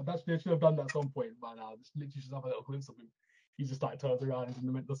 Come on. They should have done that at some point by now. Just literally just have a little glimpse of him. He just turns around into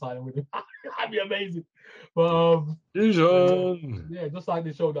the mental asylum with him. That'd be amazing. But Legion. Yeah, just like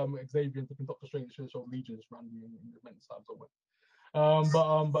they showed Xavier and Doctor Strange, they should have showed Legion just randomly in the mental asylum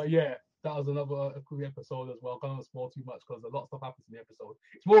somewhere. But yeah, that was another cool episode as well. Can't spoil too much because a lot of stuff happens in the episode.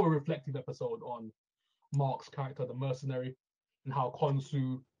 It's more of a reflective episode on Mark's character, the mercenary, and how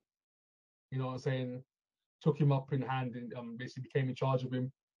Khonshu, you know what I'm saying, took him up in hand and basically became in charge of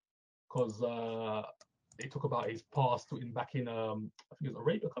him, because they talk about his past back in I think it was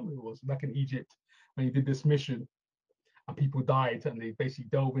Arabia, I can't remember, it was back in Egypt when he did this mission and people died, and they basically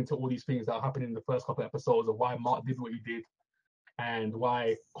delve into all these things that happened in the first couple of episodes of why Mark did what he did and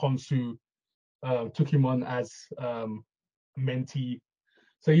why Khonshu took him on as mentee.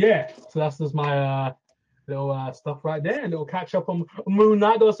 So yeah, so that's just my little stuff right there, and little catch up on Moon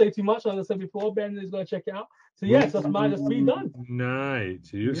Knight. Don't say too much, as I said before. Ben is going to check it out. So yes, that's mine. That's me done. Night.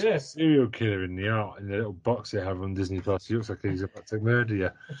 He looks like a serial killer in the little box they have on Disney Plus. He looks like he's about to murder you.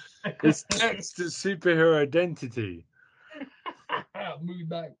 It's next to superhero identity. Moon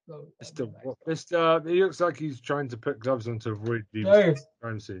Knight. He looks like he's trying to put gloves on to avoid the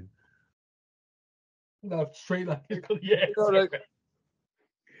crime scene. No, straight like yeah.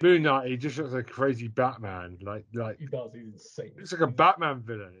 Moon Knight, he just looks like a crazy Batman. Like he does. He's insane. Looks like a Batman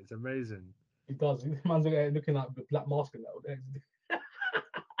villain. It's amazing. He does. This man's looking like the Black Mask in that.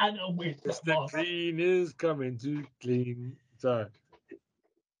 I know which Black Mask. The clean is coming to clean. So.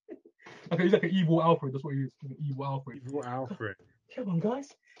 Okay, he's like an evil Alfred. That's what he is. An evil Alfred. Evil Alfred. Come on,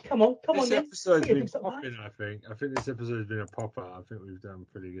 guys. Come on. This episode's been popping, I think. I think this episode has been a popper. I think we've done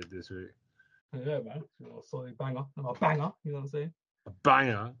pretty good this week. Yeah, man. Solid banger. A banger. You know what I'm saying? A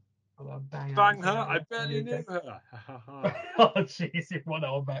banger. A banger. Bang her. I barely knew her. Oh, jeez. You brought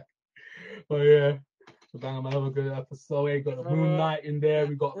that one back. But yeah. A banger, man. Have a good episode. We got the Moon Knight in there.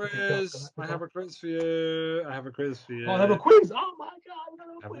 We got quiz. I have a quiz for you. Oh, I have a quiz. Oh, my God.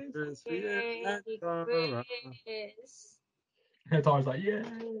 I have a quiz for you. Tara's like, yeah.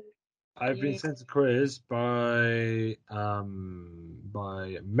 I've been sent a quiz by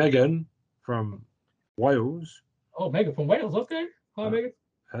Megan from Wales. Oh, Megan from Wales. Okay. Hi, Megan.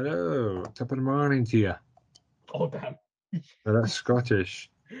 Hello. Top of the morning to you. Oh, damn. No, that's Scottish.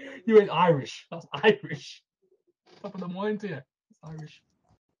 You ain't Irish. That's Irish. Top of the morning to you. That's Irish.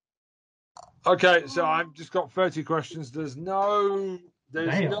 Okay, so I've just got 30 questions. There's no.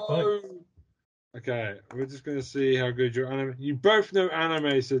 Okay, we're just going to see how good your anime. You both know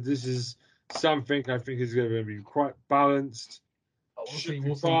anime, so this is something I think is going to be quite balanced.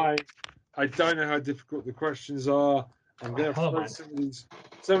 We'll see. I don't know how difficult the questions are. I'm going to throw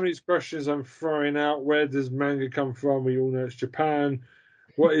some of these questions I'm throwing out. Where does manga come from? We all know it's Japan.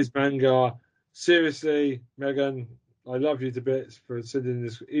 What is manga? Seriously, Megan, I love you to bits for sending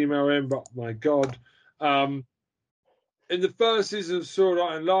this email in, but my God. In the first season of Sword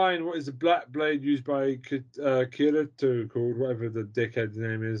Art Online, what is the black blade used by Kirito called? Whatever the dickhead's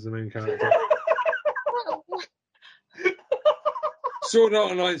name is, the main character. Sword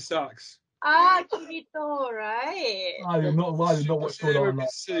Art Online sucks. Kirito, right? I do not watch Sword Art Online.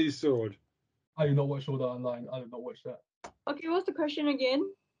 Silly sword. I do not watch Sword Art Online. I do not watch that. Okay, what's the question again?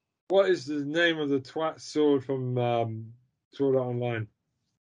 What is the name of the twat sword from Sword Art Online?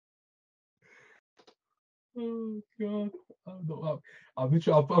 Oh God! I think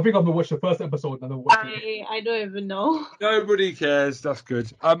I'm gonna watch the first episode and then watch it. I don't even know. Nobody cares. That's good.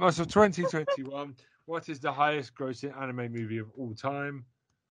 So 2021. What is the highest grossing anime movie of all time?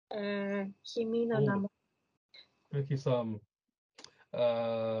 Kimi no Na mo. I think it's what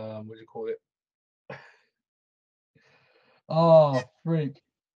do you call it? Oh, freak.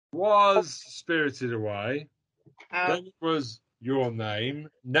 Was Spirited Away. Then it was Your Name.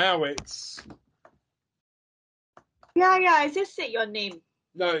 Now it's. Yeah, I just said your name.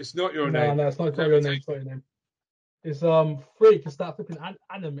 No, it's not your name. No, it's not your name. It's not your name. It's freak. It's that flipping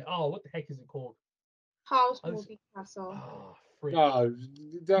anime. Oh, what the heck is it called? House Moving Castle. Oh, freak. No,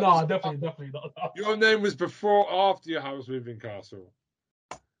 definitely not. Your Name was before or after your House Moving Castle?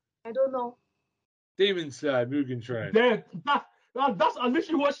 I don't know. Demon Slayer, Mugen Train. Yeah, that's I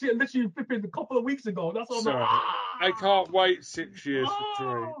literally watched it flipping a couple of weeks ago. That's all. I can't wait 6 years for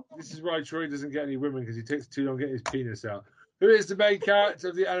Troy. This is why Troy doesn't get any women, because he takes too long to get his penis out. Who is the main character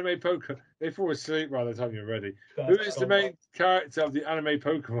of the anime Pokemon? They fall asleep by the time you're ready. Who is the main character of the anime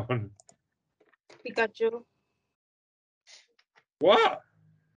Pokemon? Pikachu. What?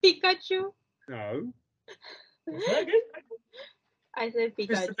 Pikachu. No. I said Pikachu.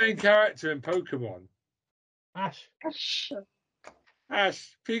 Who's the main character in Pokemon? Ash.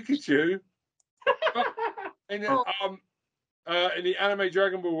 Pikachu. In the anime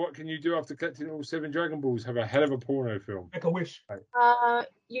Dragon Ball, what can you do after collecting all 7 Dragon Balls? Have a hell of a porno film. Make a wish.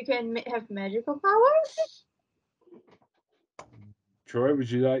 You can have magical powers. Troy,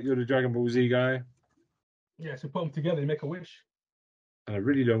 would you like? You're the Dragon Ball Z guy. Yeah, so put them together and make a wish. And a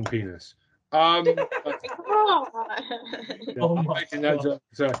really long penis. Oh my God.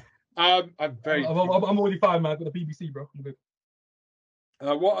 Sorry. I'm already fine, man. I've got the BBC, bro. I'm good.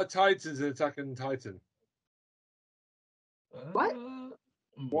 What are Titans in Attack on Titan? What?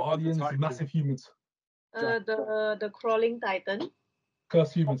 Guardians, massive humans. The crawling titan.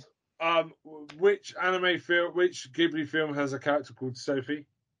 Cursed humans. Which anime film? Which Ghibli film has a character called Sophie?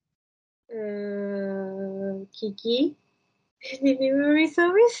 Kiki. Delivery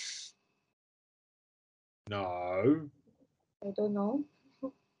service. No. I don't know.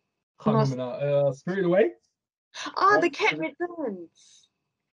 Can't remember now. Spirited Away. Oh, The Cat Returns.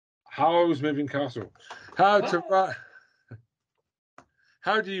 Howl's Moving Castle. How do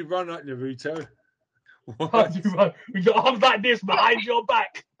you run like Naruto? How do you run? With your arms like this behind your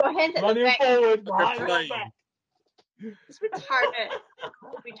back. Your hands at running the back. Forward behind your back. It's retarded.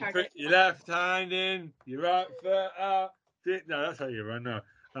 Put your left hand in, your right foot out. No, that's how you run now.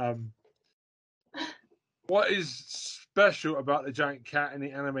 What is special about the giant cat in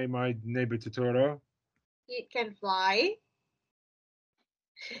the anime My Neighbor Totoro? It can fly.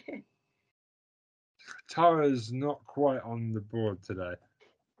 Tara's not quite on the board today.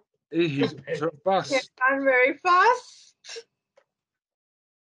 He's also a bus. Can run very fast.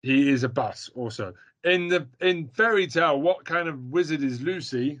 He is a bus also. In Fairy Tale, what kind of wizard is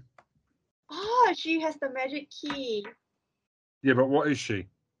Lucy? Oh, she has the magic key. Yeah, but what is she?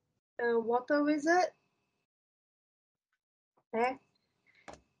 A water wizard. Eh?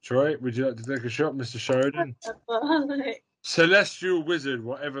 Troy, would you like to take a shot, Mr. Sheridan? Like, Celestial wizard,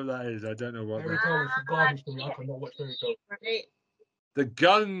 whatever that is. I don't know what Fairy that is. Tail is garbage for me. I cannot watch Fairy Tail. right. The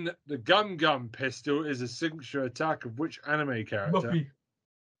Gum pistol is a signature attack of which anime character?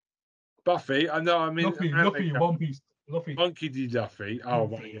 Buffy. I know. I mean, Luffy, One Piece. Luffy. Monkey D. Luffy. Oh,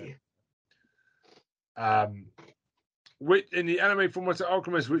 right, yeah. Which in the anime Fullmetal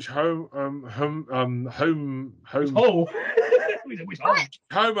Alchemist, which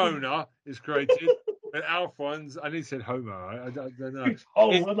homeowner is created? And Alphonse, I need to say homo. I don't know. In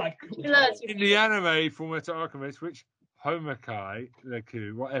the anime Fullmetal Alchemist, which Homokai,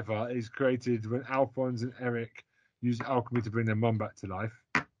 whatever, is created when Alphonse and Eric use alchemy to bring their mum back to life?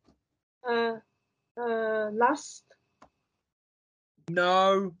 Lust.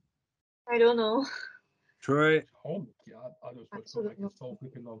 No. I don't know. Troy. Oh God, I just so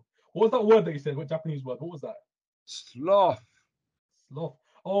flipping long. What was that word that you said? What Japanese word? What was that? Sloth. Sloth.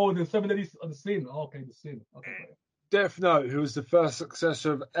 Oh, the 7 days of the sin. Oh, okay, the sin. Okay. Death Note, who was the first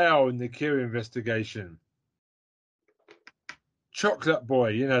successor of L in the Q investigation. Chocolate Boy,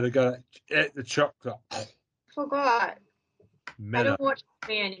 you know, the guy that ate the chocolate. Forgot. Mellow. I don't watch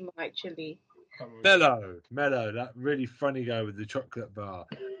anime anymore, actually. Mellow, that really funny guy with the chocolate bar.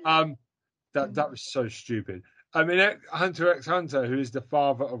 That was so stupid. I mean, Hunter x Hunter, who is the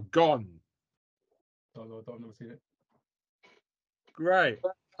father of Gon. Don't never seen it. Great.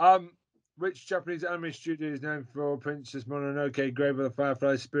 Which Japanese anime studio is known for Princess Mononoke, Grave of the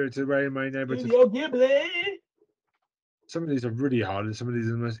Firefly, Spirited Away, My Neighbor? Studio Ghibli. Some of these are really hard, and some of these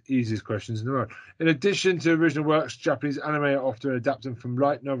are the most easiest questions in the world. In addition to original works, Japanese anime are often adapted from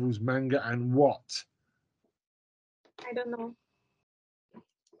light novels, manga, and what? I don't know.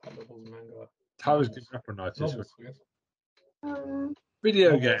 Novels, manga. Tara's giving up on night.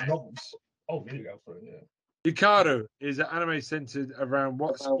 Video games. Novels. Oh, video games, sorry, yeah. Hikaru is an anime centered around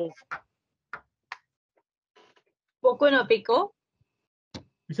what sport? Boku no Pico.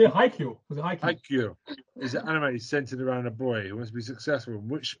 You say Haikyuu. Was it Haikyuu? Haikyuu is an anime centered around a boy who wants to be successful in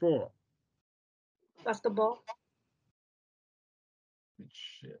which sport? Basketball.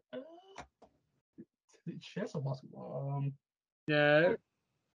 Shit. Chess or basketball? Yeah.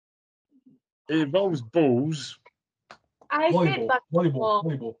 It involves balls. I said basketball.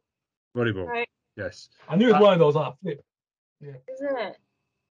 Volleyball. Right. Yes. I knew it was one of those. Flip. Yeah. Is it?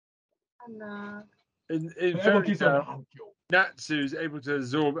 And in Fairy Tail, Natsu is able to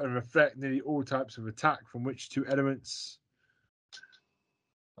absorb and reflect nearly all types of attack from which two elements?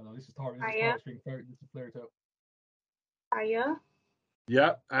 I know this is Tara. This is Fairy Tail. Fire.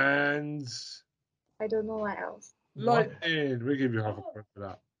 Yep, and I don't know what else. Lightning. We give you half a point for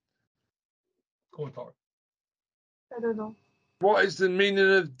that. Go on, Tara. I don't know. What is the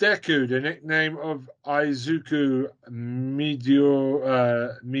meaning of Deku, the nickname of Izuku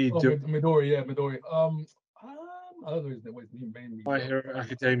Midori? Midori, yeah, Midori. I don't know what his name means. My Hero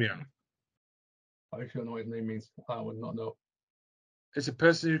Academia. I actually don't know what his name means. I would not know. It's a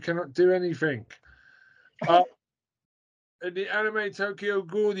person who cannot do anything. In the anime Tokyo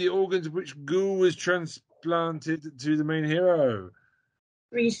Ghoul, the organs of which ghoul was transplanted to the main hero?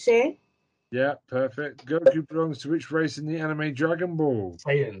 Rise. Yeah, perfect. Goku belongs to which race in the anime Dragon Ball?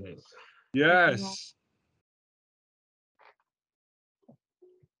 Saiyans. Yes.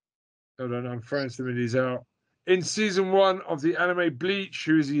 Hold on, I'm throwing some of these out. In season 1 of the anime Bleach,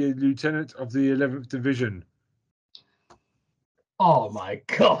 who is the lieutenant of the 11th Division? Oh my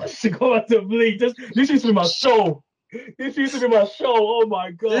gosh, go back to Bleach. This used to be my show. Oh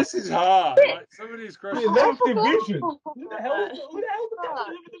my god. This is hard. Like, some of these questions. 11th Division. Who the hell is the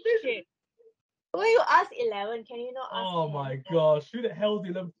 11th Division? When you ask 11, can you not ask? Oh my gosh, who the hell is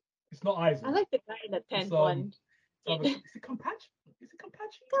the 11th? It's not Isaac. I like the guy in the 10th one. Is it Kampachi? Kind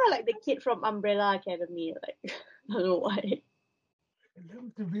of like the kid from Umbrella Academy. Like, I don't know why.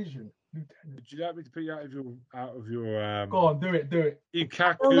 11th Division. Lieutenant. Would you like me to put you out of your Go on, do it.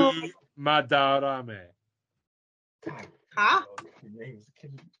 Ikaku Madarame. Huh?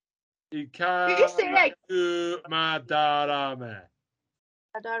 Ikaku Madarame.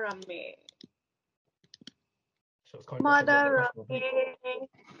 Madarame.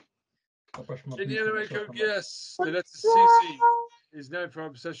 In the anime code, yes, the letter CC is known for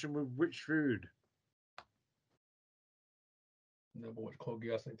obsession with which food? Never watched Code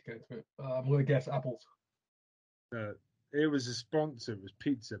Geass. I need to get into it. I'm going to guess apples. It was a sponsor. It was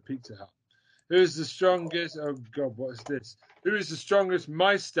Pizza Hut. Who is the strongest? Oh God, what is this? Who is the strongest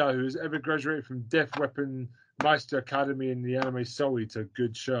Meister who has ever graduated from Death Weapon Meister Academy in the anime Soul Eater?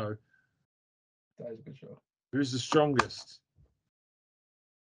 Good show. That is a good show. Who's the strongest?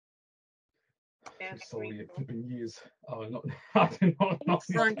 Soul Eater. It's been years. Oh, not. I do not know.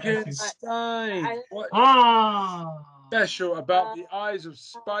 Frankenstein. What special about the eyes of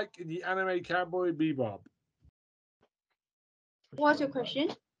Spike in the anime Cowboy Bebop? What's your question?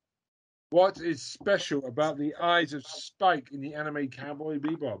 What is special about the eyes of Spike in the anime Cowboy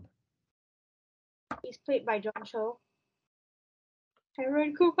Bebop? He's played by John Cho.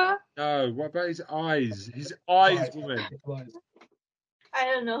 Aaron Cooper? No, what about his eyes? His eyes, woman. I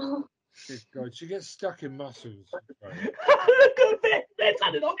don't know. God, she gets stuck in muscles. Right. Ben's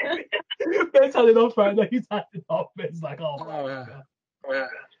had it off. Ben's had it off right now. He's had it off. Ben's like, oh my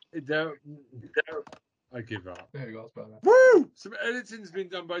God. I give up. There you go. Woo! Some editing's been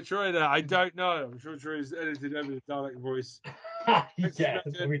done by Troy there. I don't know. I'm sure Troy's edited over the Dalek voice. Yeah,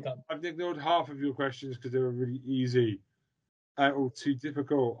 I've ignored half of your questions because they were really easy. Or too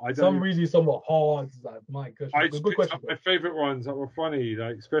difficult. Some reason somewhat hard. Like, my gosh, good question. My favourite ones that were funny,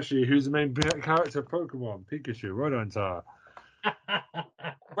 like especially who's the main character of Pokemon? Pikachu. Well done, Tara.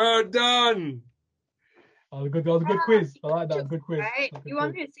 Well done. That was a good quiz. I like that. Good quiz. Right. You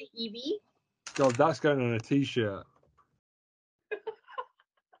want me to say Eevee? God, that's going on a T-shirt.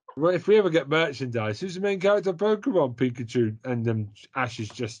 Well, if we ever get merchandise, who's the main character of Pokemon? Pikachu, and Ash is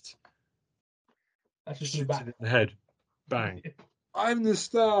just shoots back in the head. Bang. I'm the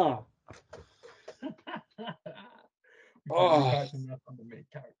star. The main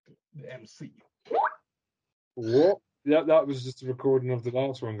character, the MC. What? Yeah, that was just a recording of the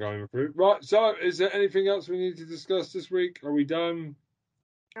last one going through. Right, so is there anything else we need to discuss this week? Are we done?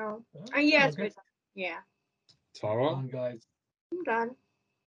 Oh. Yes, we're done. Yeah. Tara? Done, guys. I'm done.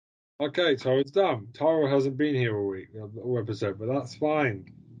 Okay, Tara's done. Tara hasn't been here all week, all episode, but that's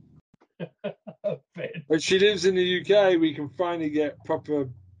fine. When she lives in the UK, we can finally get proper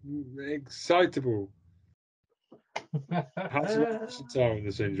excitable. How's the Tara in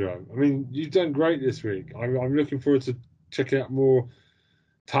the syndrome? I mean, you've done great this week. I'm looking forward to checking out more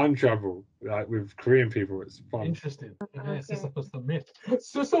time travel, like with Korean people. It's fun. Interesting. Yes, Sisyphus the myth.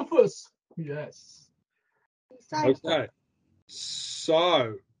 Sisyphus. Yes. Okay.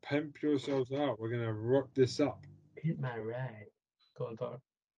 So, pimp yourselves out. We're gonna rock this up. Eat my rag. Go on, Tara.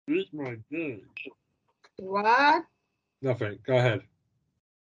 Eat my dick. What? Nothing. Go ahead.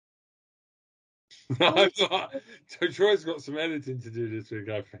 So Troy's got some editing to do this week,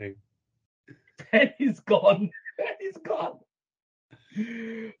 I think. Penny's gone. Penny's gone.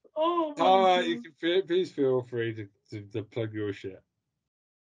 Oh, you can please feel free to plug your shit.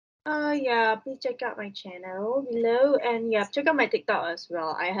 Yeah, please check out my channel below, and yeah, check out my TikTok as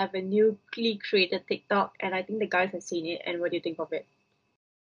well. I have a newly created TikTok, and I think the guys have seen it. And what do you think of it?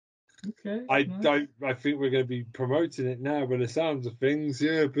 Okay. I think we're going to be promoting it now, by the sounds of things.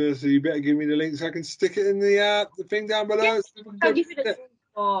 Yeah, but so you better give me the link so I can stick it in the thing down below. Yes, I'll give you the link.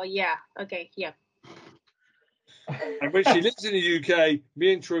 Oh yeah. Okay. Yeah. And when she lives in the UK,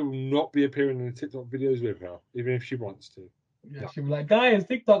 me and Troy will not be appearing in the TikTok videos with her, even if she wants to. Yeah, she'll be like, guys,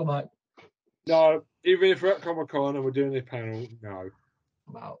 TikTok, Mike. No, even if we're at Comic-Con and we're doing this panel, no.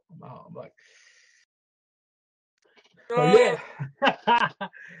 I'm out. I'm like, oh yeah.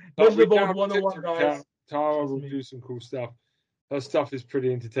 That's the 101, guys. Tara will do some cool stuff. Her stuff is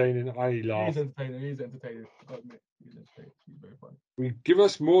pretty entertaining. I laugh. He's entertaining. He's entertaining. He's entertaining. He's very funny. Give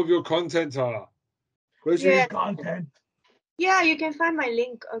us more of your content, Tara. Where's your content? Yeah, you can find my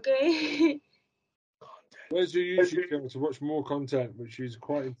link, okay? Where's your YouTube channel to watch more content, which is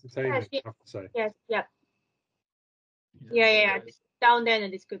quite entertaining, I have to say. Yes, yep. Yeah. Down there in the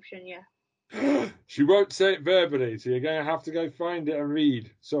description, yeah. She won't say it verbally, so you're going to have to go find it and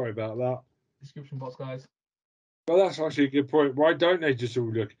read. Sorry about that. Description box, guys. Well, that's actually a good point. Why don't they just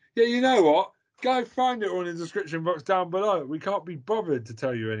all look? Yeah, you know what? Go find it all in the description box down below. We can't be bothered to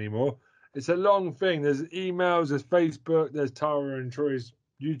tell you anymore. It's a long thing. There's emails, there's Facebook, there's Tara and Troy's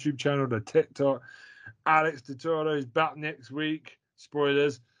YouTube channel, the TikTok. Alex Totoro's back next week.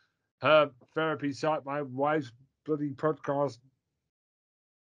 Spoilers. Her therapy site, my wife's bloody podcast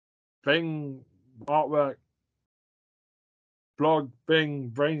thing, artwork, blog thing,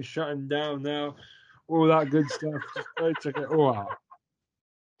 brain shutting down now, all that good stuff. Just go check it all out.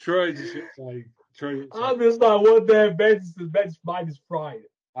 Troy just looks like Troy. I'm just like, what there? Ben's mind is fried.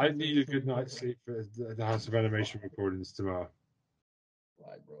 I need a good night's sleep for the House of Animation recordings tomorrow.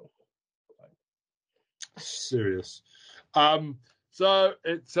 Right, bro. Right. Serious. So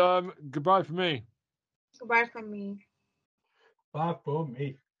it's goodbye for me. Goodbye from me. Bye for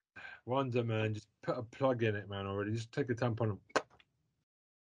me. Wonder Man, just put a plug in it, man. Already, just take a tampon.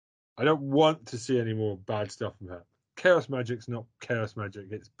 I don't want to see any more bad stuff from her. Chaos Magic's not Chaos Magic;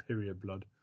 it's period blood.